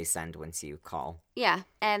automatically send once you call. Yeah,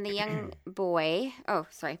 and the young boy, a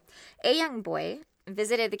young boy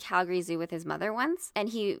visited the Calgary Zoo with his mother once, and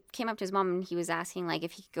he came up to his mom and he was asking, like,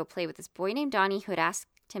 if he could go play with this boy named Donnie who had asked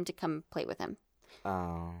him to come play with him.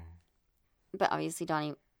 Oh. But obviously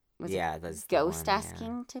Donnie was Yeah, a that's the ghost one, yeah.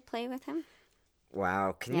 asking to play with him.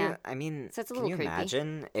 Wow. Can Yeah. you, I mean, So it's a can little you creepy.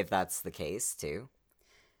 imagine if that's the case, too?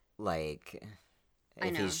 Like, I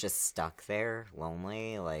if know. he's just stuck there,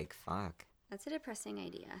 lonely, like, fuck. That's a depressing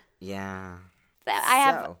idea. Yeah. I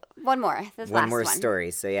have So, one more. This one last more one.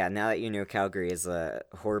 story. So, yeah, now that you know Calgary is a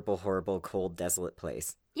horrible, horrible, cold, desolate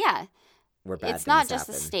place Yeah, where bad it's not things just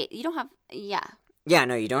happen. a state. You don't have, Yeah,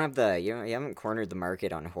 no, you don't have the, you haven't cornered the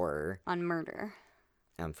market on horror. on murder.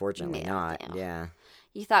 Unfortunately No, not. no. Yeah.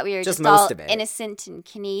 You thought we were Just just, most all of it. innocent and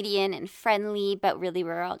Canadian and friendly, but really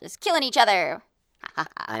we're all just killing each other.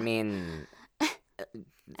 I mean,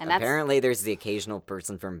 And that's apparently there's the occasional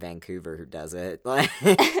person from Vancouver who does it.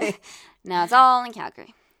 no, it's all in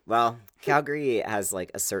Calgary. Well, Calgary has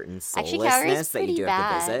like a certain Actually, Calgary's soullessness that you pretty do bad.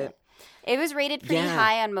 have to visit. It was rated pretty Yeah.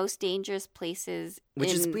 high on most dangerous places Which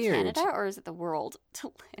in is weird. Canada, or is it the world to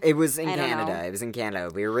live? It was in I don't Canada. know. It was in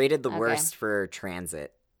Canada. We were rated the Okay. worst for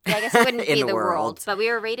transit. Yeah, I guess it wouldn't in be the the world, world. but we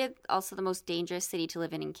were rated also the most dangerous city to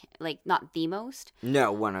live in like not the most.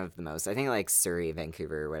 No, one of the most. I think like Surrey,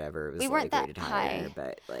 Vancouver, or whatever. It was We weren't like that rated higher, high.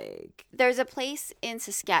 but like There's a place in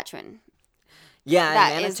Saskatchewan. yeah,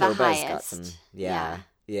 That is the Manitoba's got highest. some. Yeah.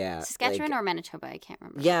 Yeah, Saskatchewan like, or Manitoba, I can't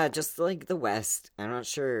remember. yeah, just like the West. I'm not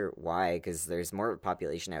sure why, because there's more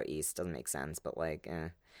population out east. Doesn't make sense, but like,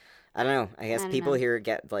 I don't know. I guess I don't people know. here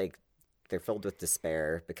get like they're filled with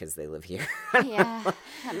despair because they live here. Yeah,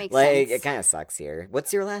 that makes like sense. it kind of sucks here.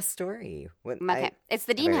 What's your last story? What? Okay, it's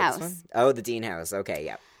the have I Dean heard House. this one? Oh, the Dean House. Okay,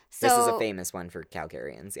 yeah. So This is a famous one for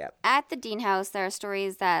Calgarians. Yeah. at the Dean House, there are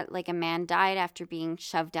stories that like a man died after being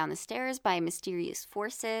shoved down the stairs by mysterious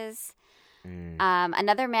forces. Mm.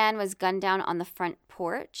 Another man was gunned down on the front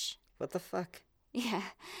porch. What the fuck? Yeah.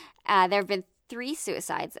 There have been 3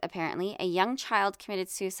 suicides, apparently. A young child committed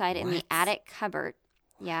suicide in the What? attic cupboard.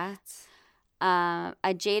 Yeah.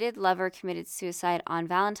 A jaded lover committed suicide on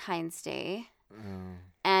Valentine's Day. Oh.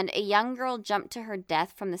 And a young girl jumped to her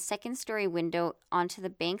death from the second-story window onto the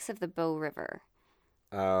banks of the Bow River.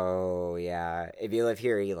 Oh yeah. If you live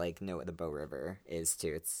here, you like know what the Bow River is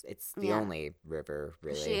too. It's the Yeah. only river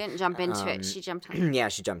really. She didn't jump into Um, it. She jumped on Yeah,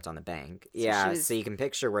 she jumped on the bank. she Yeah, was so you can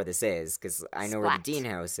picture where this is, because I know where splat. the Dean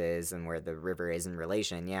House is and where the river is in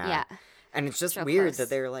relation. Yeah. Yeah. And it's just So weird close. that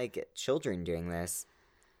they're like children doing this.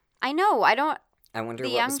 I know. I don't... I wonder The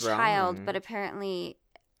what young was wrong. child, but apparently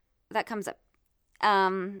that comes up.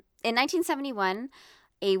 In 1971,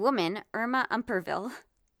 a woman, Irma Umperville...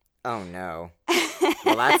 Oh no.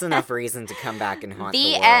 Well, that's enough reason to come back and haunt the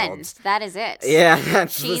the world. end. That is it. Yeah,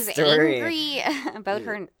 that's She's the story. angry about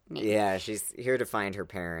her name, Yeah, she's here to find her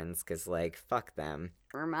parents because, like, fuck them.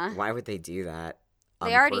 Irma. Why would they do that?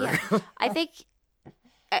 They already Umper. I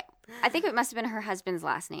think it must have been her husband's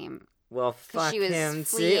last name. Well, Because fuck she was him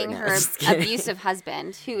fleeing too. No, her just kidding. abusive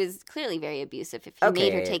husband, who is clearly very abusive if he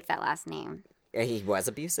made her Okay. take that last name. He was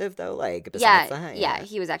abusive though, like Yeah, besides that. yeah,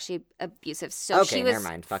 he was actually abusive. So Okay, she was never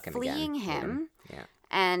mind. Fuck him fleeing again. Hate him, Yeah.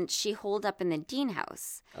 and she holed up in the Dean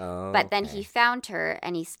House. Oh. But then okay. he found her,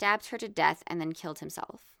 and he stabbed her to death and then killed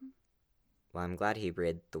himself. Well, I'm glad he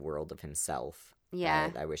rid the world of himself. Yeah.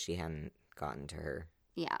 But I wish he hadn't gotten to her.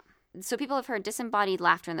 Yeah. So people have heard disembodied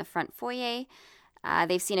laughter in the front foyer.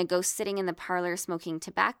 They've seen a ghost sitting in the parlor smoking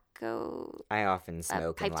tobacco. I often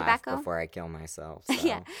smoke pipe and laugh tobacco? before I kill myself. So.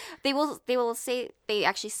 Yeah. They will say they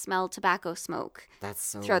actually smell tobacco smoke That's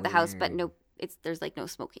so throughout the house, but weird. there's like no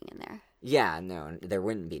smoking in there. Yeah, no, there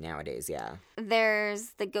wouldn't be nowadays. Yeah.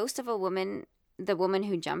 There's the ghost of a woman, the woman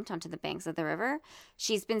who jumped onto the banks of the river.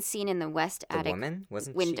 She's been seen in the west The attic woman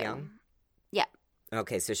wasn't window. she young? Yeah,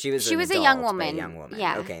 Okay, so she was. She an was a adult, young but woman. A young woman.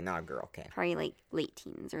 Yeah. Okay, not a girl. Okay. probably like late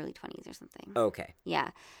teens, early 20s or something. Okay.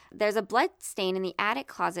 Yeah. There's a blood stain in the attic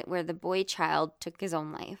closet where the boy child took his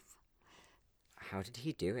own life. How did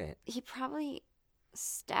he do it? He probably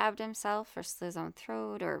stabbed himself or slit his own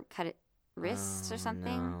throat or cut it wrists or Oh,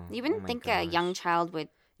 something. no. You Oh wouldn't my think a young gosh. child would.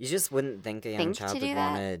 You just wouldn't think a young Think child to do would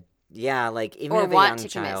that? want to Yeah, like, even or if a want young to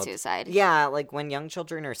child... commit suicide. Yeah, like, when young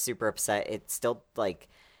children are super upset, it's still, like,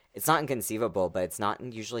 it's not inconceivable, but it's not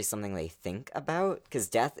usually something they think about, because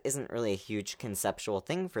death isn't really a huge conceptual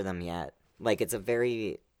thing for them yet. Like, it's a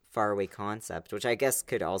very faraway concept, which I guess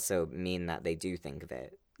could also mean that they do think of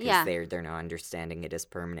it. Yeah. Because they're not understanding it as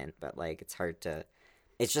permanent, but, like, it's hard to...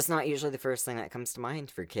 It's just not usually the first thing that comes to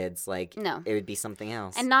mind for kids. Like, No. it would be something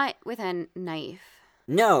else. And not with a knife.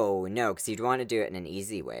 No, because you'd want to do it in an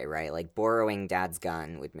easy way, right? Like, borrowing dad's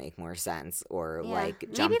gun would make more sense, or, Yeah. like,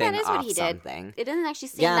 Maybe jumping that is what off he something. did. It doesn't actually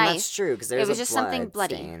say Yeah, knife. that's true, because there's was a just something blood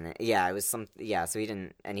bloody. stain. Yeah, it was some... Yeah, so he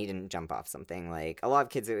didn't jump off something. Like, a lot of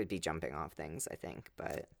kids, it would be jumping off things, I think,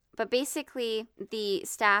 but... But basically, the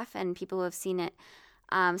staff and people who have seen it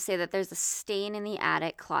say that there's a stain in the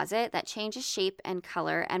attic closet that changes shape and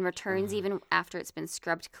color and returns even after it's been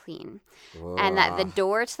scrubbed clean. Whoa. And that the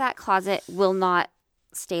door to that closet will not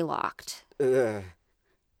stay locked. Ugh.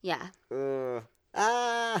 Yeah. Ugh.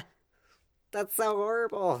 Ah! That's so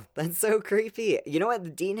horrible. That's so creepy. You know what? The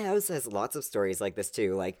Dean House has lots of stories like this,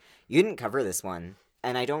 too. Like, you didn't cover this one.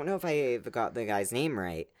 And I don't know if I got the guy's name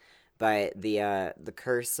right. But the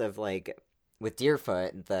curse of, like... With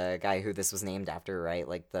Deerfoot, the guy who this was named after, right?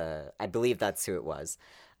 Like, I believe that's who it was.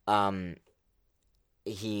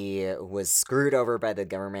 He was screwed over by the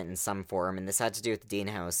government in some form, and this had to do with the Dean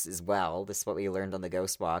House as well. This is what we learned on the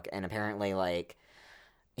Ghost Walk. And apparently, like,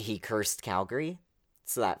 he cursed Calgary,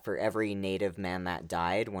 so that for every native man that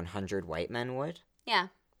died, 100 white men would. Yeah.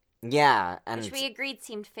 Yeah, and... Which we agreed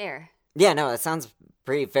seemed fair. Yeah, no, that sounds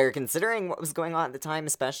pretty fair considering what was going on at the time,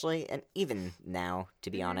 especially, and even now, to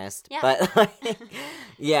be honest. Yeah. But, like,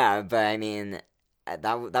 yeah, but I mean,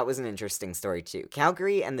 that was an interesting story, too.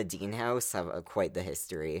 Calgary and the Dean House have quite the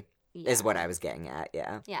history, is what I was getting at,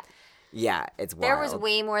 yeah. Yeah. Yeah, it's wild. There was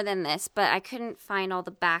way more than this, but I couldn't find all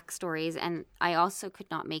the backstories, and I also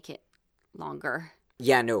could not make it longer.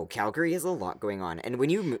 Yeah, no, Calgary has a lot going on, and when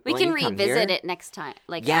you We can revisit it next time,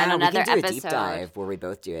 like yeah, on no, another we can do episode. a deep dive where we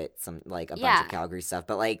both do it, some like a bunch Yeah. of Calgary stuff.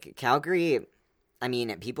 But like Calgary, I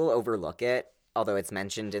mean, people overlook it, although it's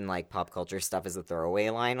mentioned in like pop culture stuff as a throwaway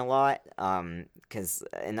line a lot, because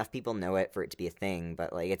enough people know it for it to be a thing.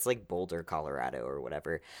 But like, it's like Boulder, Colorado, or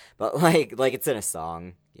whatever. But like it's in a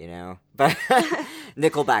song, you know. But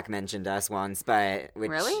Nickelback mentioned us once, but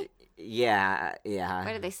Really? Yeah.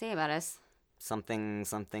 What did they say about us? Something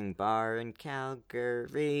bar in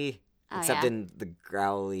Calgary. Oh, Except yeah. in the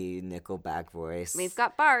growly Nickelback voice. We've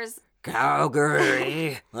got bars.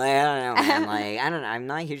 Calgary. Like, I don't know, man. Like, I don't know. I'm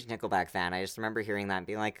not a huge Nickelback fan. I just remember hearing that and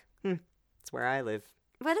being like, it's where I live.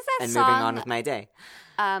 What is that And song? moving on with my day.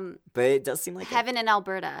 But it does seem like Heaven in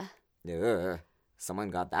Alberta,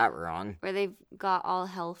 someone got that wrong. where they've got all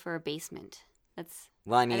hell for a basement. That's.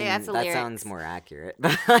 Well, I mean, think that's the that lyrics. sounds more accurate.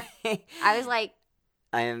 I was like,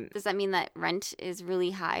 I am. does that mean that rent is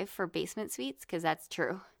really high for basement suites? Because that's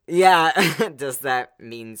true. Yeah. Does that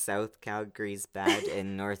mean South Calgary's bad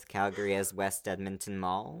and North Calgary has West Edmonton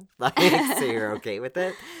Mall? Like, so you're okay with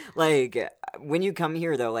it? Like, when you come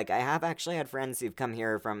here, though, like, I have actually had friends who've come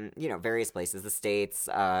here from, you know, various places, the States,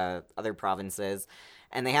 other provinces,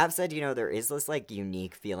 and they have said, you know, there is this, like,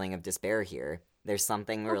 unique feeling of despair here. There's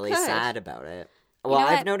something really good. sad about it. You Well, know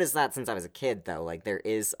I've what? noticed that since I was a kid, though. Like, there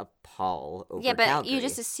is a pall over Yeah, but Calgary. you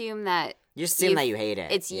just assume that You just assume that you hate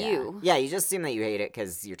it. it's Yeah. you. Yeah, you just assume that you hate it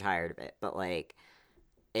because you're tired of it. But, like...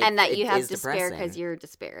 and that you it have is despair depressing. because you're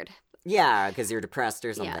despaired. Yeah, because you're depressed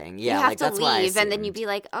or something. Yeah, you have like, to that's why I leave, and then you'd assumed. be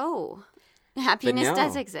like, "Oh, happiness no.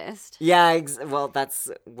 does exist." Yeah, well, that's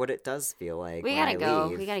what it does feel like. We when gotta I go.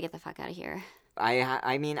 leave. We gotta get the fuck out of here.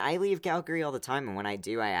 I mean, I leave Calgary all the time, and when I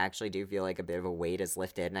do, I actually do feel like a bit of a weight is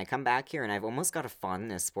lifted. And I come back here, and I've almost got a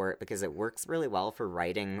fondness for it because it works really well for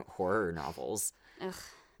writing horror novels. Ugh.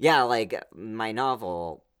 Yeah, like, my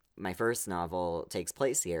first novel takes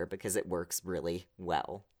place here because it works really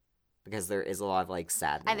well. Because there is a lot of, like,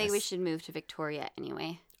 sadness. I think we should move to Victoria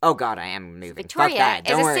anyway. Oh, God, I am moving. Victoria Fuck that.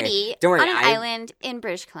 is Don't a worry. city Don't worry. on an island in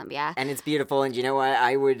British Columbia. And it's beautiful, and you know what?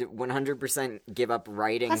 I would 100% give up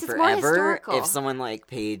writing Plus, it's more forever historical. if someone, like,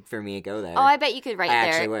 paid for me to go there. Oh, I bet you could write I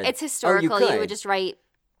there. actually would. It's Oh, you historical. You could. would just write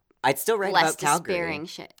I'd still write less about Calgary. despairing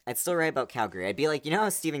shit. I'd still write about Calgary. I'd be like, you know how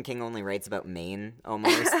Stephen King only writes about Maine,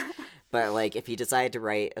 almost? But, like, if he decided to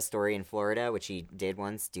write a story in Florida, which he did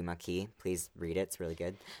once, Du Maquis, please read it. It's really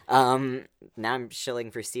good. Now I'm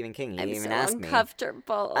shilling for Stephen King. He I'm didn't even so ask me.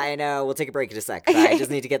 uncomfortable. I know. We'll take a break in a sec. But I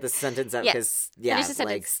just need to get this sentence out Yeah. because, Finish the like,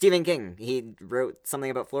 sentence. Stephen King, he wrote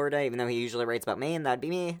something about Florida, even though he usually writes about Maine. That'd be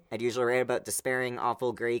me. I'd usually write about despairing,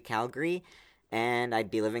 awful, gray Calgary. and I'd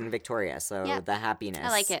be living in Victoria, so Yep. the happiness I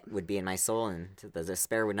like it. would be in my soul, and the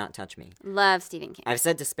despair would not touch me. Love Stephen King. I've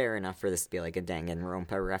said despair enough for this to be like a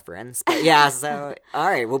Danganronpa reference, but yeah, so,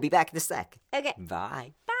 alright, we'll be back in a sec. Okay.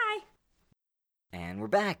 Bye. Bye. And we're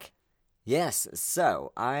back. Yes,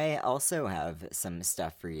 so I also have some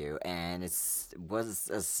stuff for you, and it was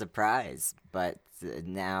a surprise, but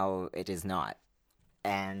now it is not.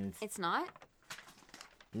 And It's not?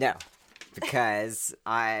 no, because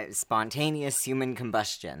spontaneous human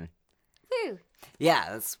combustion. Woo.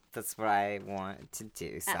 Yeah, that's what I want to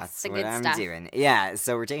do. So That's the what good I'm stuff. doing. Yeah,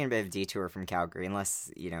 so we're taking a bit of a detour from Calgary,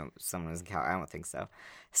 unless, someone was in Calgary. I don't think so.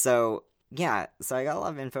 So, yeah, so I got a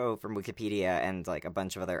lot of info from Wikipedia and, like, a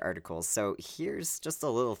bunch of other articles. So here's just a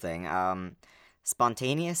little thing.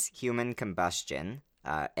 Spontaneous human combustion,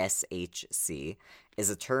 SHC, is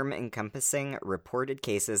a term encompassing reported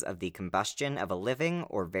cases of the combustion of a living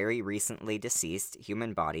or very recently deceased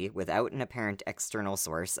human body without an apparent external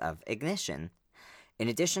source of ignition. In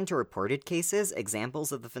addition to reported cases,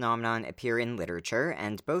 examples of the phenomenon appear in literature,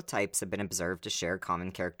 and both types have been observed to share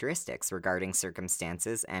common characteristics regarding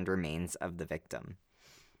circumstances and remains of the victim.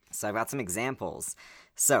 So I've got some examples.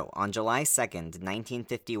 So, on July 2nd,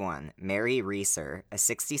 1951, Mary Reeser, a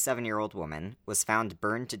 67-year-old woman, was found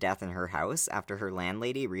burned to death in her house after her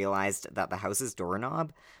landlady realized that the house's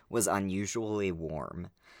doorknob was unusually warm.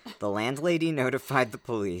 The landlady notified the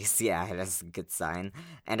police, yeah, that's a good sign,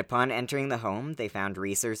 and upon entering the home, they found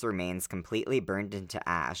Reeser's remains completely burned into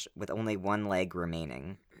ash, with only one leg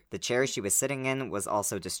remaining. The chair she was sitting in was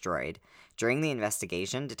also destroyed. During the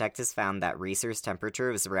investigation, detectives found that Reeser's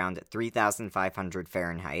temperature was around 3,500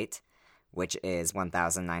 Fahrenheit, which is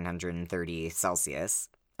 1,930 Celsius,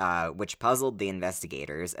 which puzzled the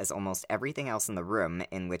investigators as almost everything else in the room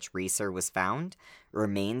in which Reeser was found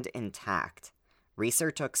remained intact.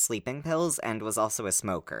 Reeser took sleeping pills and was also a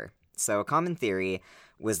smoker. So a common theory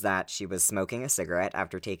was that she was smoking a cigarette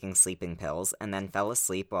after taking sleeping pills and then fell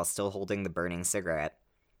asleep while still holding the burning cigarette,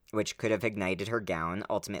 which could have ignited her gown,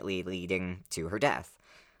 ultimately leading to her death.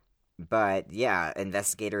 But yeah,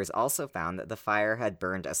 investigators also found that the fire had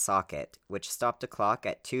burned a socket, which stopped a clock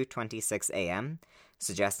at 2:26 a.m.,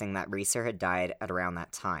 suggesting that Reeser had died at around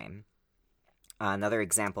that time. Another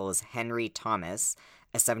example is Henry Thomas,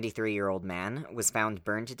 a 73-year-old man, was found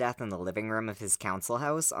burned to death in the living room of his council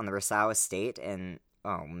house on the Rousseau estate in,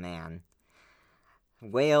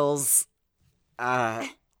 Wales. Ebbw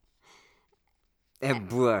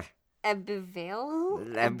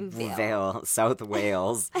Vale, South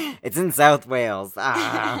Wales. It's in South Wales.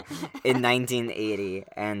 In 1980,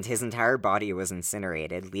 and his entire body was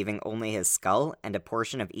incinerated, leaving only his skull and a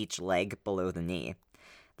portion of each leg below the knee.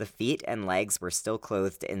 The feet and legs were still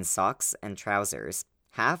clothed in socks and trousers.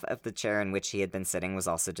 Half of the chair in which he had been sitting was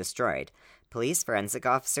also destroyed. Police forensic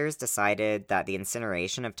officers decided that the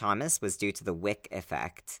incineration of Thomas was due to the wick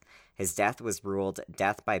effect. His death was ruled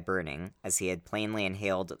death by burning, as he had plainly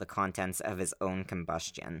inhaled the contents of his own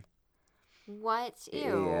combustion. What?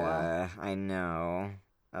 Ew. Yeah, I know.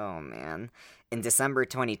 Oh, man. In December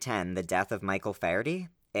 2010, the death of Michael Faherty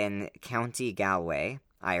in County Galway,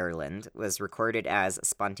 Ireland, was recorded as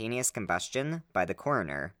spontaneous combustion by the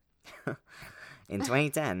coroner. In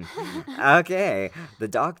 2010. Okay. The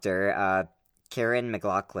doctor, Karen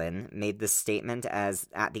McLaughlin, made this statement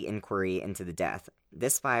at the inquiry into the death.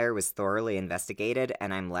 This fire was thoroughly investigated,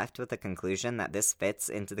 and I'm left with the conclusion that this fits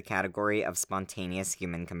into the category of spontaneous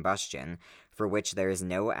human combustion, for which there is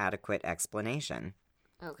no adequate explanation.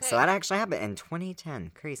 Okay. So that actually happened in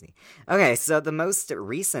 2010. Crazy. Okay, so the most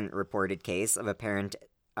recent reported case of apparent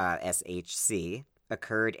SHC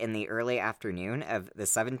occurred in the early afternoon of the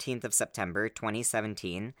 17th of September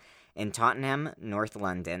 2017 in Tottenham, North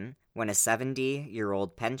London, when a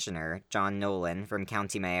 70-year-old pensioner, John Nolan, from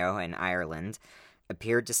County Mayo in Ireland,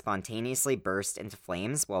 appeared to spontaneously burst into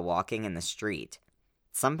flames while walking in the street.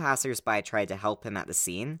 Some passers-by tried to help him at the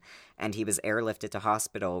scene, and he was airlifted to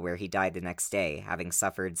hospital where he died the next day, having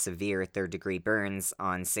suffered severe third-degree burns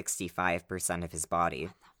on 65% of his body.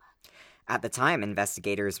 At the time,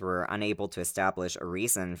 investigators were unable to establish a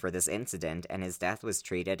reason for this incident, and his death was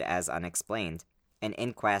treated as unexplained. An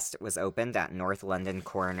inquest was opened at North London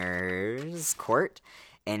Coroner's Court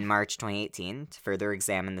in March 2018 to further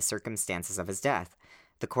examine the circumstances of his death.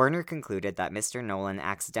 The coroner concluded that Mr. Nolan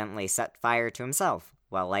accidentally set fire to himself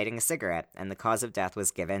while lighting a cigarette, and the cause of death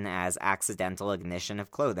was given as accidental ignition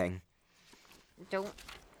of clothing. Don't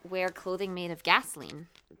wear clothing made of gasoline.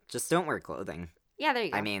 Just don't wear clothing. Yeah, there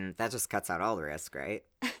you go. I mean, that just cuts out all the risk, right?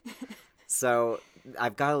 So,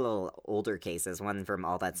 I've got a little older cases, one from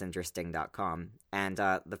allthat'sinteresting.com, and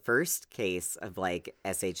the first case of,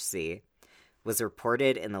 SHC was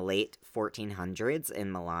reported in the late 1400s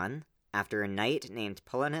in Milan after a knight named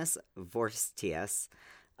Polonus Vorstius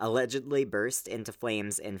allegedly burst into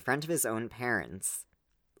flames in front of his own parents.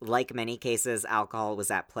 Like many cases, alcohol was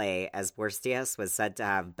at play, as Vorstius was said to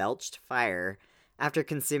have belched fire after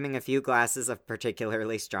consuming a few glasses of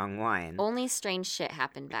particularly strong wine. Only strange shit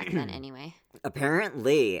happened back then anyway.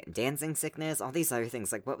 Apparently, dancing sickness, all these other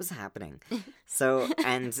things, like, what was happening? So,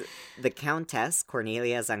 and the Countess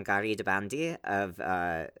Cornelia Zangari de Bandi of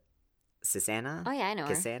Cesena? Oh, yeah, I know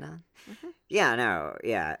her. Cesena? Mm-hmm. Yeah, no,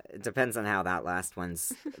 yeah. It depends on how that last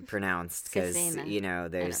one's pronounced, because, Cesena. you know,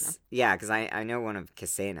 there's... know. Yeah, because I know one of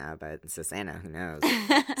Cesena, but Cesena, who knows?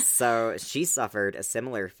 So, she suffered a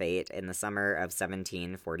similar fate in the summer of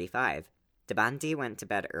 1745. De Bandi went to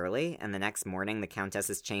bed early, and the next morning the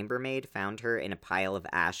Countess's chambermaid found her in a pile of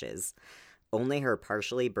ashes. Only her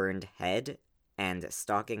partially burned head and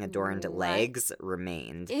stocking-adorned What? legs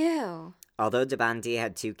remained. Ew. Although De Bandi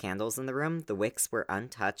had 2 candles in the room, the wicks were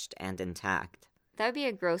untouched and intact. That would be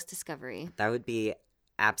a gross discovery. That would be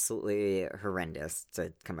absolutely horrendous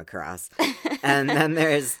to come across. And then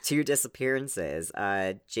there's 2 disappearances.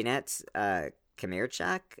 Jeanette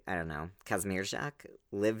Kamirchak, Kazmirchak,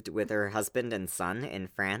 lived with her husband and son in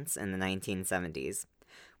France in the 1970s.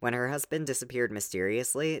 When her husband disappeared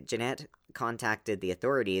mysteriously, Jeanette contacted the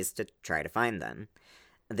authorities to try to find them.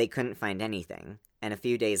 They couldn't find anything, and a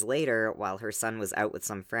few days later, while her son was out with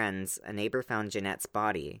some friends, a neighbor found Jeanette's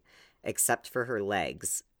body, except for her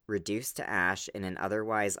legs, reduced to ash in an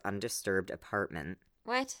otherwise undisturbed apartment.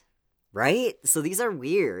 What? Right? So these are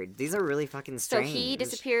weird. These are really fucking strange. So he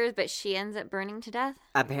disappears, but she ends up burning to death?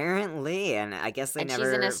 Apparently, and I guess they never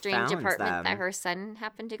she's in a strange found apartment them. that her son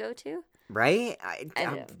happened to go to? Right?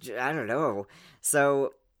 I don't know.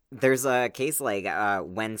 So there's a case like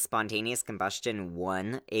when spontaneous combustion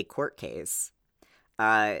won a court case.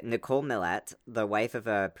 Nicole Millet, the wife of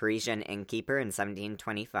a Parisian innkeeper in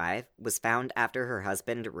 1725, was found after her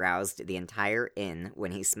husband roused the entire inn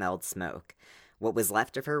when he smelled smoke. What was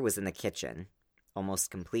left of her was in the kitchen, almost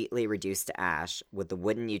completely reduced to ash, with the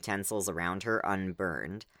wooden utensils around her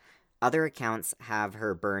unburned. Other accounts have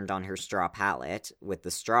her burned on her straw pallet, with the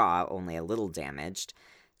straw only a little damaged.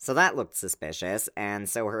 So that looked suspicious, and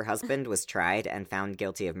so her husband was tried and found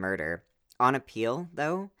guilty of murder. On appeal,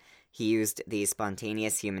 though, he used the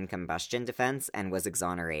spontaneous human combustion defense and was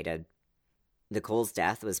exonerated. Nicole's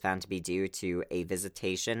death was found to be due to a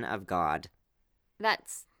visitation of God.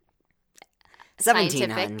 That's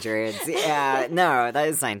 1700s. Yeah, no, that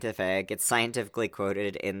is scientific. It's scientifically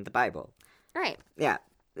quoted in the Bible. Right. Yeah.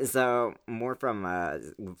 So, more from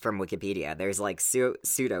Wikipedia. There's, like,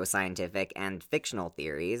 pseudo-scientific and fictional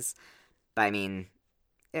theories. But, I mean,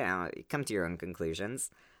 you know, come to your own conclusions.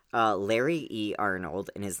 Larry E. Arnold,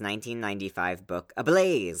 in his 1995 book,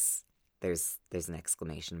 Ablaze, there's an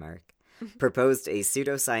exclamation mark, proposed a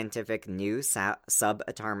pseudo-scientific new subatomic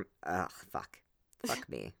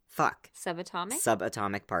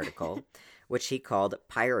particle, which he called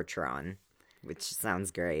pyrotron, which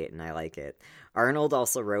sounds great, and I like it. Arnold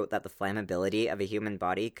also wrote that the flammability of a human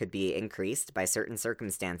body could be increased by certain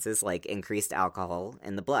circumstances, like increased alcohol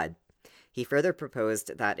in the blood. He further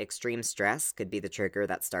proposed that extreme stress could be the trigger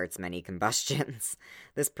that starts many combustions.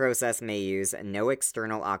 This process may use no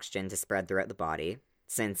external oxygen to spread throughout the body,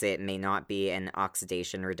 since it may not be an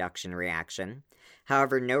oxidation-reduction reaction.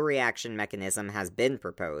 However, no reaction mechanism has been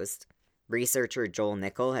proposed. Researcher Joel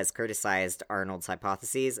Nickell has criticized Arnold's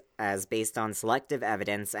hypotheses as based on selective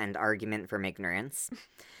evidence and argument from ignorance.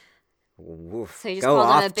 Oof. So you just Go called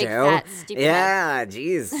off, him a big Joe. fat stupid Yeah,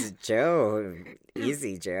 jeez, Joe.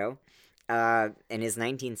 Easy, Joe. In his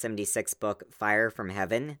 1976 book, Fire from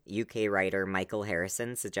Heaven, UK writer Michael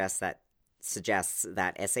Harrison suggests that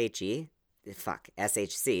SHC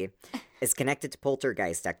is connected to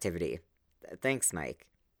poltergeist activity. Thanks, Mike.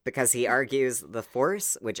 Because he argues the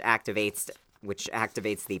force which activates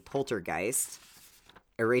the poltergeist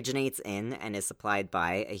originates in and is supplied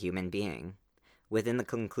by a human being. Within the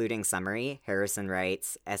concluding summary, Harrison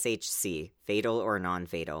writes, SHC, fatal or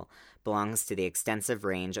non-fatal, belongs to the extensive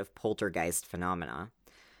range of poltergeist phenomena.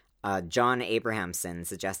 John Abrahamson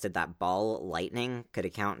suggested that ball lightning could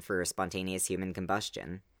account for spontaneous human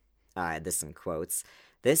combustion. This in quotes.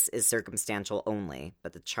 This is circumstantial only,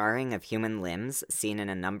 but the charring of human limbs seen in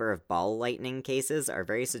a number of ball lightning cases are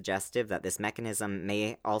very suggestive that this mechanism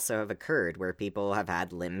may also have occurred where people have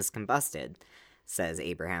had limbs combusted, says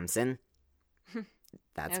Abrahamson.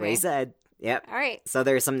 That's what he said. Yep. All right. So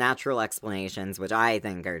there's some natural explanations, which I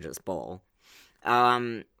think are just bull.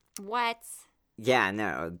 What? Yeah,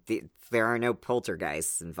 no, there are no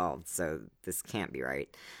poltergeists involved, so this can't be right.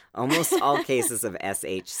 Almost all cases of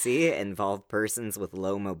SHC involve persons with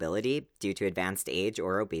low mobility due to advanced age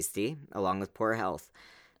or obesity, along with poor health.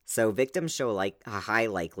 So victims show like a high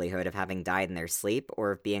likelihood of having died in their sleep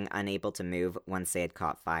or of being unable to move once they had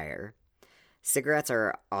caught fire. Cigarettes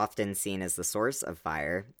are often seen as the source of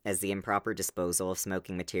fire, as the improper disposal of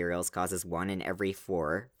smoking materials causes 1 in every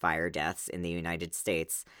 4 fire deaths in the United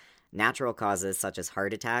States. Natural causes such as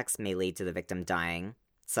heart attacks may lead to the victim dying,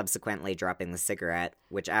 subsequently dropping the cigarette,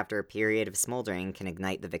 which after a period of smoldering can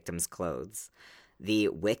ignite the victim's clothes. The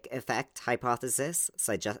wick effect hypothesis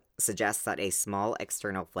suggests that a small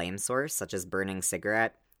external flame source, such as burning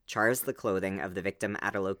cigarette, chars the clothing of the victim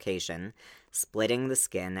at a location, splitting the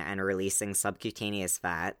skin and releasing subcutaneous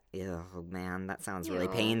fat. Oh man, that sounds really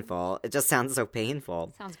painful. It just sounds so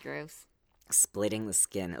painful. Sounds gross. Splitting the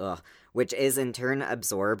skin, which is in turn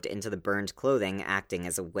absorbed into the burned clothing, acting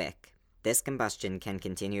as a wick. This combustion can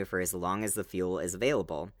continue for as long as the fuel is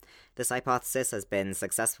available. This hypothesis has been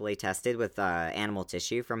successfully tested with animal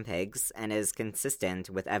tissue from pigs and is consistent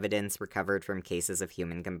with evidence recovered from cases of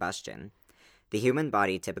human combustion. The human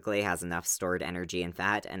body typically has enough stored energy and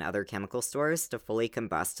fat and other chemical stores to fully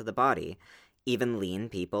combust the body. Even lean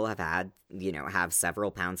people have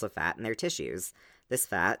several pounds of fat in their tissues. This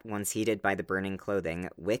fat, once heated by the burning clothing,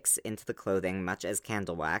 wicks into the clothing much as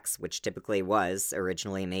candle wax, which typically was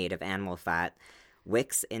originally made of animal fat,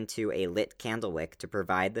 wicks into a lit candle wick to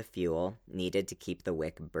provide the fuel needed to keep the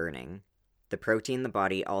wick burning. The protein the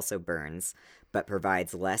body also burns, but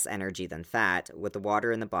provides less energy than fat, with the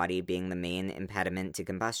water in the body being the main impediment to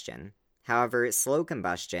combustion. However, slow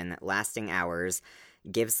combustion, lasting hours,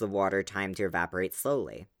 gives the water time to evaporate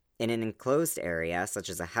slowly. In an enclosed area, such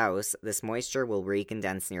as a house, this moisture will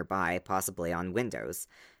recondense nearby, possibly on windows.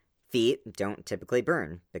 Feet don't typically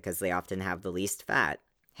burn, because they often have the least fat.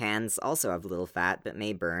 Hands also have little fat, but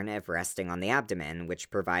may burn if resting on the abdomen,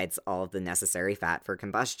 which provides all of the necessary fat for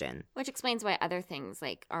combustion. Which explains why other things,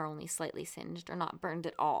 are only slightly singed or not burned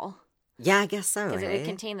at all. Yeah, I guess so, Because it would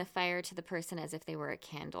contain the fire to the person as if they were a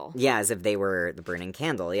candle. Yeah, as if they were the burning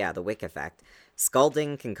candle, the wick effect.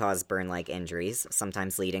 Scalding can cause burn-like injuries,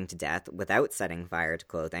 sometimes leading to death, without setting fire to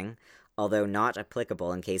clothing. Although not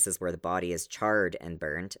applicable in cases where the body is charred and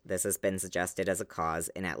burnt, this has been suggested as a cause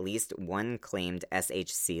in at least one claimed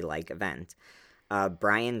SHC-like event.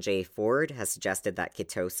 Brian J. Ford has suggested that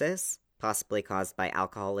ketosis, possibly caused by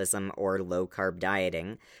alcoholism or low-carb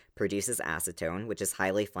dieting, produces acetone, which is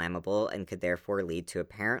highly flammable and could therefore lead to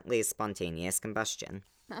apparently spontaneous combustion.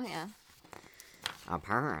 Oh, yeah.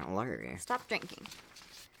 Apparently. Stop drinking.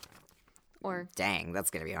 Or... Dang,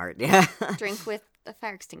 that's gonna be hard. Yeah. Drink with a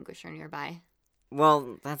fire extinguisher nearby.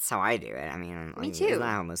 Well, that's how I do it. I mean, Me too. Isn't that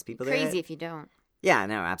how most people do it? Crazy if you don't. Yeah,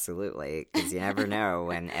 no, absolutely. Because you never know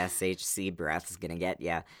when SHC breath is gonna get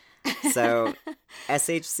you. So,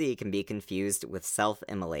 SHC can be confused with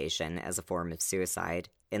self-immolation as a form of suicide.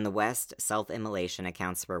 In the West, self-immolation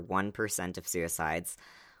accounts for 1% of suicides,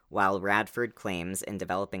 while Radford claims in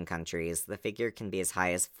developing countries the figure can be as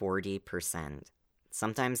high as 40%.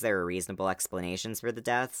 Sometimes there are reasonable explanations for the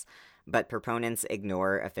deaths, but proponents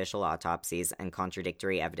ignore official autopsies and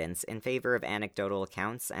contradictory evidence in favor of anecdotal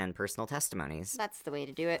accounts and personal testimonies. That's the way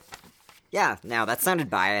to do it. Yeah, now that sounded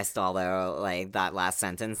biased, although, that last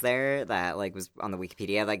sentence there, that, was on the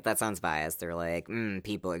Wikipedia, that sounds biased. They're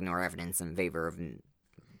people ignore evidence in favor of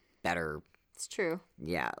better... It's true.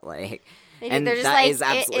 Yeah, they're just that is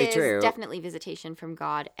absolutely it is true. Definitely visitation from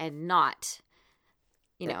God and not,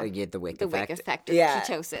 the wick the effect. wick effect of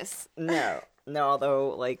ketosis. No,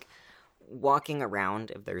 although, walking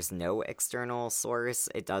around, if there's no external source,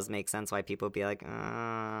 it does make sense why people would be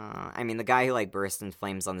I mean, the guy who, burst into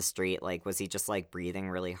flames on the street, was he just, breathing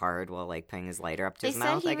really hard while, putting his lighter up to his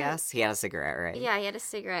mouth, I guess? He had a cigarette, right? Yeah, he had a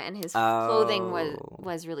cigarette, and his clothing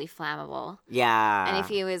was really flammable. Yeah. And if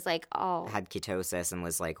he was, had ketosis and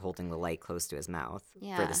was, holding the light close to his mouth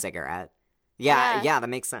Yeah. for the cigarette. Yeah, that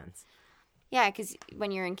makes sense. Yeah, because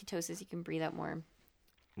when you're in ketosis, you can breathe out more.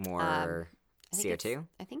 More CO2?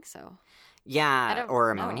 I think so. Yeah,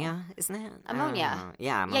 or know. ammonia, isn't it? Ammonia.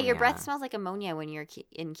 Yeah, ammonia. Yeah, your breath smells like ammonia when you're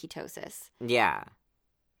in ketosis. Yeah.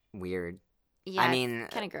 Weird. Yeah, I mean...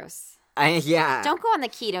 kind of gross. Yeah. Don't go on the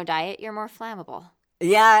keto diet. You're more flammable.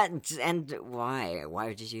 Yeah, and why? Why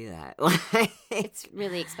would you do that? It's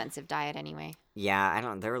really expensive diet anyway.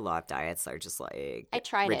 Yeah, there are a lot of diets that are just I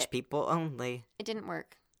tried rich it. people only. It didn't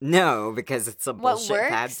work. No, because it's a bullshit what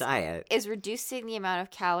fad works diet. Is reducing the amount of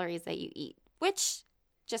calories that you eat, which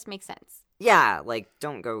just makes sense. Yeah, like,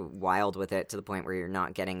 don't go wild with it to the point where you're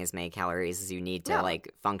not getting as many calories as you need to, No.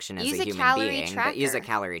 like, function as Use a a human calorie being. But use a tracker.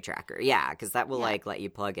 calorie tracker. Yeah, because that will, Yeah. like, let you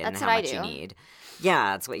plug in That's how what I much you do. need.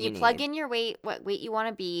 Yeah, that's what you You need. plug in your weight, what weight you want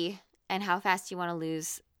to be, and how fast you want to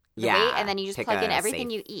lose the Yeah, weight, and then you just pick plug in a everything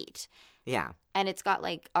safe- you eat. Yeah. And it's got,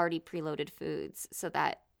 like, already preloaded foods so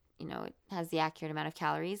that, you know, it has the accurate amount of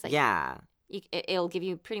calories. Like, Yeah. it'll give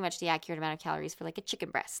you pretty much the accurate amount of calories for, like, a chicken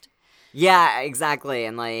breast. Yeah, exactly.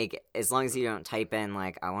 And, like, as long as you don't type in,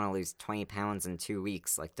 like, I want to lose 20 pounds in 2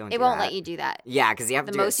 weeks, like, don't It do won't that. let you do that. Yeah, because you have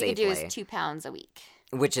The to do it most you safely. can do is 2 pounds a week.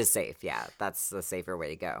 Which is safe, yeah. That's the safer way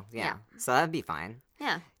to go. Yeah. So that'd be fine.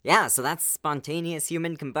 Yeah. Yeah, so that's spontaneous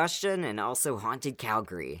human combustion and also haunted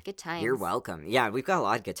Calgary. Good times. You're welcome. Yeah, we've got a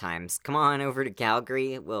lot of good times. Come on over to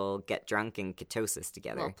Calgary. We'll get drunk in ketosis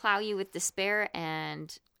together. We'll plow you with despair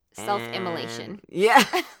and self-immolation. And- Yeah.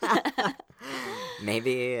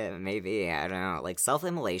 maybe, I don't know. Like,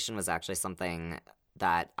 self-immolation was actually something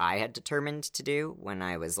that I had determined to do when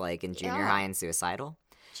I was, like, in junior Yeah. high and suicidal.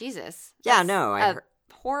 Jesus. Yeah, That's no, I a heard-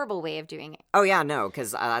 horrible way of doing it. Oh, yeah, no,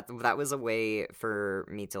 because that was a way for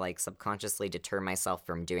me to, like, subconsciously deter myself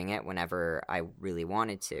from doing it whenever I really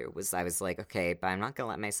wanted to. I was like, okay, but I'm not going to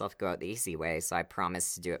let myself go out the easy way, so I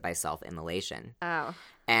promised to do it by self-immolation. Oh.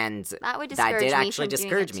 And That would that discourage did me actually from doing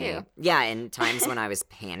discourage it, me. too. Yeah, in times when I was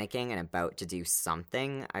panicking and about to do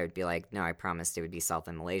something, I would be like, no, I promised it would be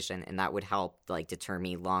self-immolation, and that would help, like, deter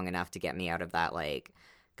me long enough to get me out of that, like,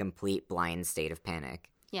 complete blind state of panic.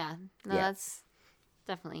 Yeah. No, Yeah. that's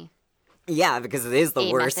definitely... Yeah, because it is the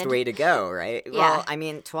A worst method. way to go, right? Yeah. Well, I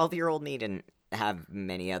mean, 12-year-old me didn't have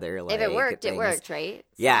many other, like, if it worked, things. it worked, right?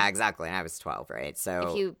 Yeah, exactly, and I was 12, right? So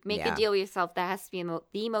If you make yeah. a deal with yourself, that has to be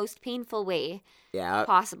the most painful way Yeah,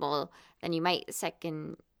 possible, then you might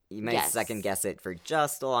second... you might Yes. second guess it for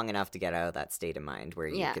just long enough to get out of that state of mind where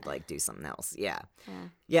you Yeah. could, like, do something else. Yeah. Yeah.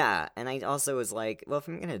 Yeah, and I also was like, well, if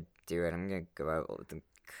I'm gonna do it, I'm gonna go out with a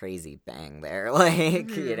crazy bang there. Like,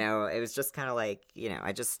 you Mhm. know, it was just kind of like, you know,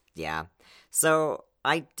 yeah. So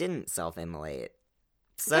I didn't self-immolate.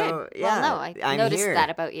 So, Good. yeah, Well, no, I I'm noticed here. that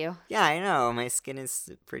about you. Yeah, I know. My skin is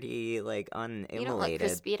pretty, like, You don't look unimmolated.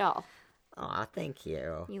 crispy at all. Aw, thank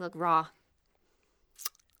you. You look raw.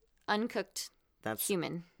 Uncooked That's,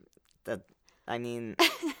 human. I mean,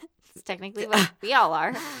 It's technically what we all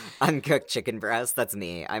are. uncooked chicken breast, that's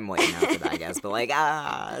me. I'm white enough for that, I guess. But, like,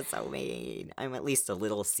 that's so mean. I'm at least a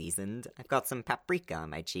little seasoned. I've got some paprika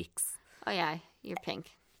on my cheeks. Oh, yeah. You're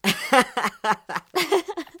pink.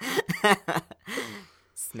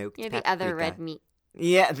 Smoked You're the paprika. other red meat.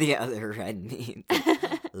 Yeah, the other red meat.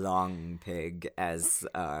 Long pig, as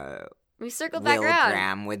We circled back Will around.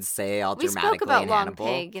 Graham would say all We dramatically spoke about in Long Hannibal.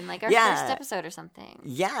 Pig in like our Yeah. first episode or something.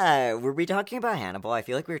 Yeah, were we talking about Hannibal? I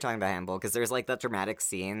feel like we were talking about Hannibal because there's like that dramatic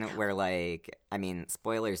scene where, like, I mean,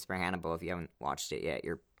 spoilers for Hannibal if you haven't watched it yet,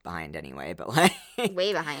 you're behind anyway, but like,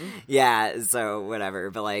 Way behind. yeah, so whatever.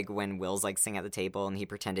 But like when Will's like sitting at the table and he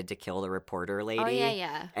pretended to kill the reporter lady. Oh,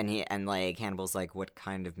 yeah. And like Hannibal's like, what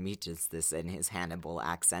kind of meat is this, in his Hannibal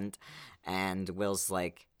accent? And Will's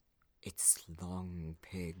like, it's long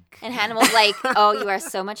pig. And Hannibal's like, oh, you are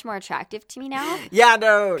so much more attractive to me now. Yeah,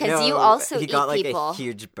 no, 'Cause no. you also he eat got like people. a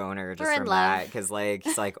huge boner just We're in from love. that because like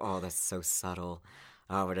he's like, oh, that's so subtle.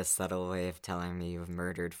 Oh, what a subtle way of telling me you've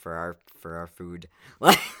murdered for our food.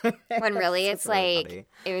 When really That's it's really like, funny.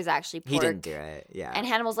 it was actually pork. He didn't do it. Yeah, And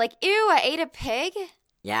Hannibal's like, ew, I ate a pig?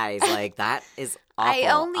 yeah. He's like, that is awful. I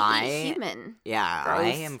only eat human. Yeah, I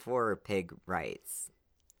Gross. am for pig rights.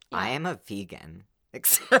 Yeah. I am a vegan,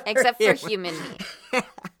 except Except for human meat.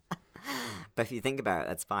 But if you think about it,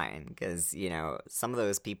 that's fine because you know some of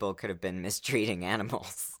those people could have been mistreating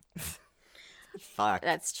animals. Fuck.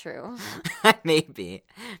 That's true. maybe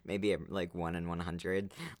like 1 in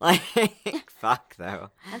 100. Like, fuck though.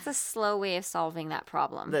 That's a slow way of solving that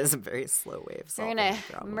problem. That's a very slow way of You're solving going the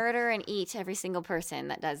to problem. murder and eat every single person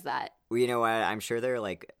that does that. Well, you know what? I'm sure there are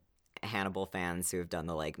like Hannibal fans who have done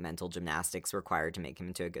the like mental gymnastics required to make him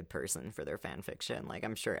into a good person for their fan fiction. Like,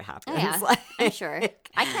 I'm sure it happens. Oh, yeah. Like, I'm sure.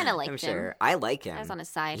 I kind of liked I'm him. sure. I like him. I was on his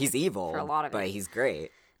side. He's evil for a lot of but it. he's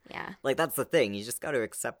great. Yeah. Like, that's the thing. You just got to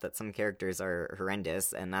accept that some characters are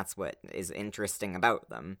horrendous, and that's what is interesting about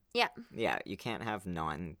them. Yeah. Yeah, you can't have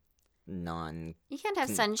non. You can't have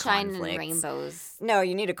sunshine and conflicts. rainbows No,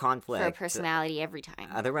 you need a conflict. for a personality every time.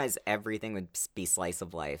 Otherwise, everything would be slice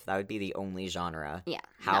of life. That would be the only genre. Yeah.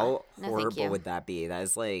 How No, thank horrible you. would that be? That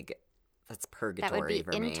is like, that's purgatory That would be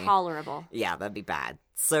for me. intolerable. Yeah, that'd be bad.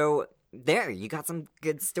 So, there, you got some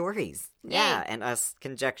good stories. Yay. Yeah, and us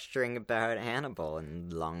conjecturing about Hannibal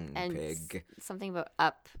and Long And Pig. something about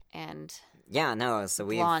up and Yeah, no, so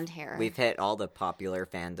blonde hair. we've hit all the popular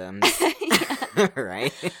fandoms,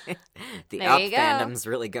 right? The There Up you go. fandom's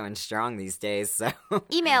really going strong these days, so...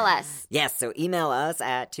 Email us. Yes, so email us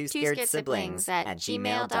at twoscaredsiblings at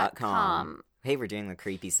twoscaredsiblings@gmail.com. Hey, we're doing the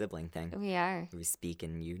creepy sibling thing. We are. We speak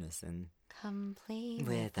in unison. Come play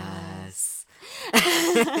With us.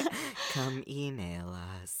 Come email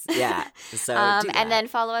us. Yeah, so do that. And then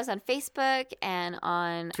follow us on Facebook and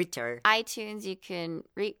on Twitter. iTunes. You can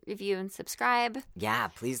rate, review, and subscribe. Yeah,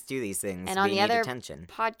 please do these things. And on we the need other attention.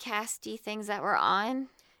 podcasty things that we're on.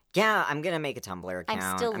 Yeah, I'm going to make a Tumblr account.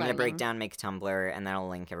 I'm still going to break learning. down, make a Tumblr, and then I'll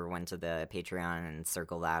link everyone to the Patreon and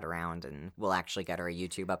circle that around, and we'll actually get our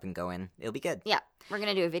YouTube up and going. It'll be good. Yeah, we're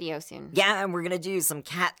going to do a video soon. Yeah, and we're going to do some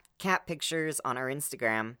cat pictures on our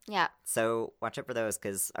Instagram. Yeah. So watch out for those,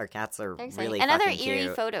 because our cats are They're exciting. really And other fucking eerie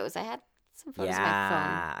cute. photos. I had some photos Yeah, on my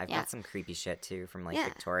phone. I've got some creepy shit, too, from, like, Yeah.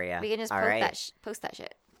 Victoria. We can just All post, right. post that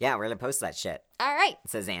shit. Yeah, we're going to post that shit, All right.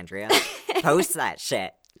 says Andrea. Post that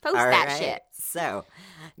shit. Post All that right. shit. So,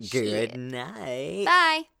 Shit. good night.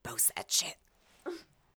 Bye. Post that shit.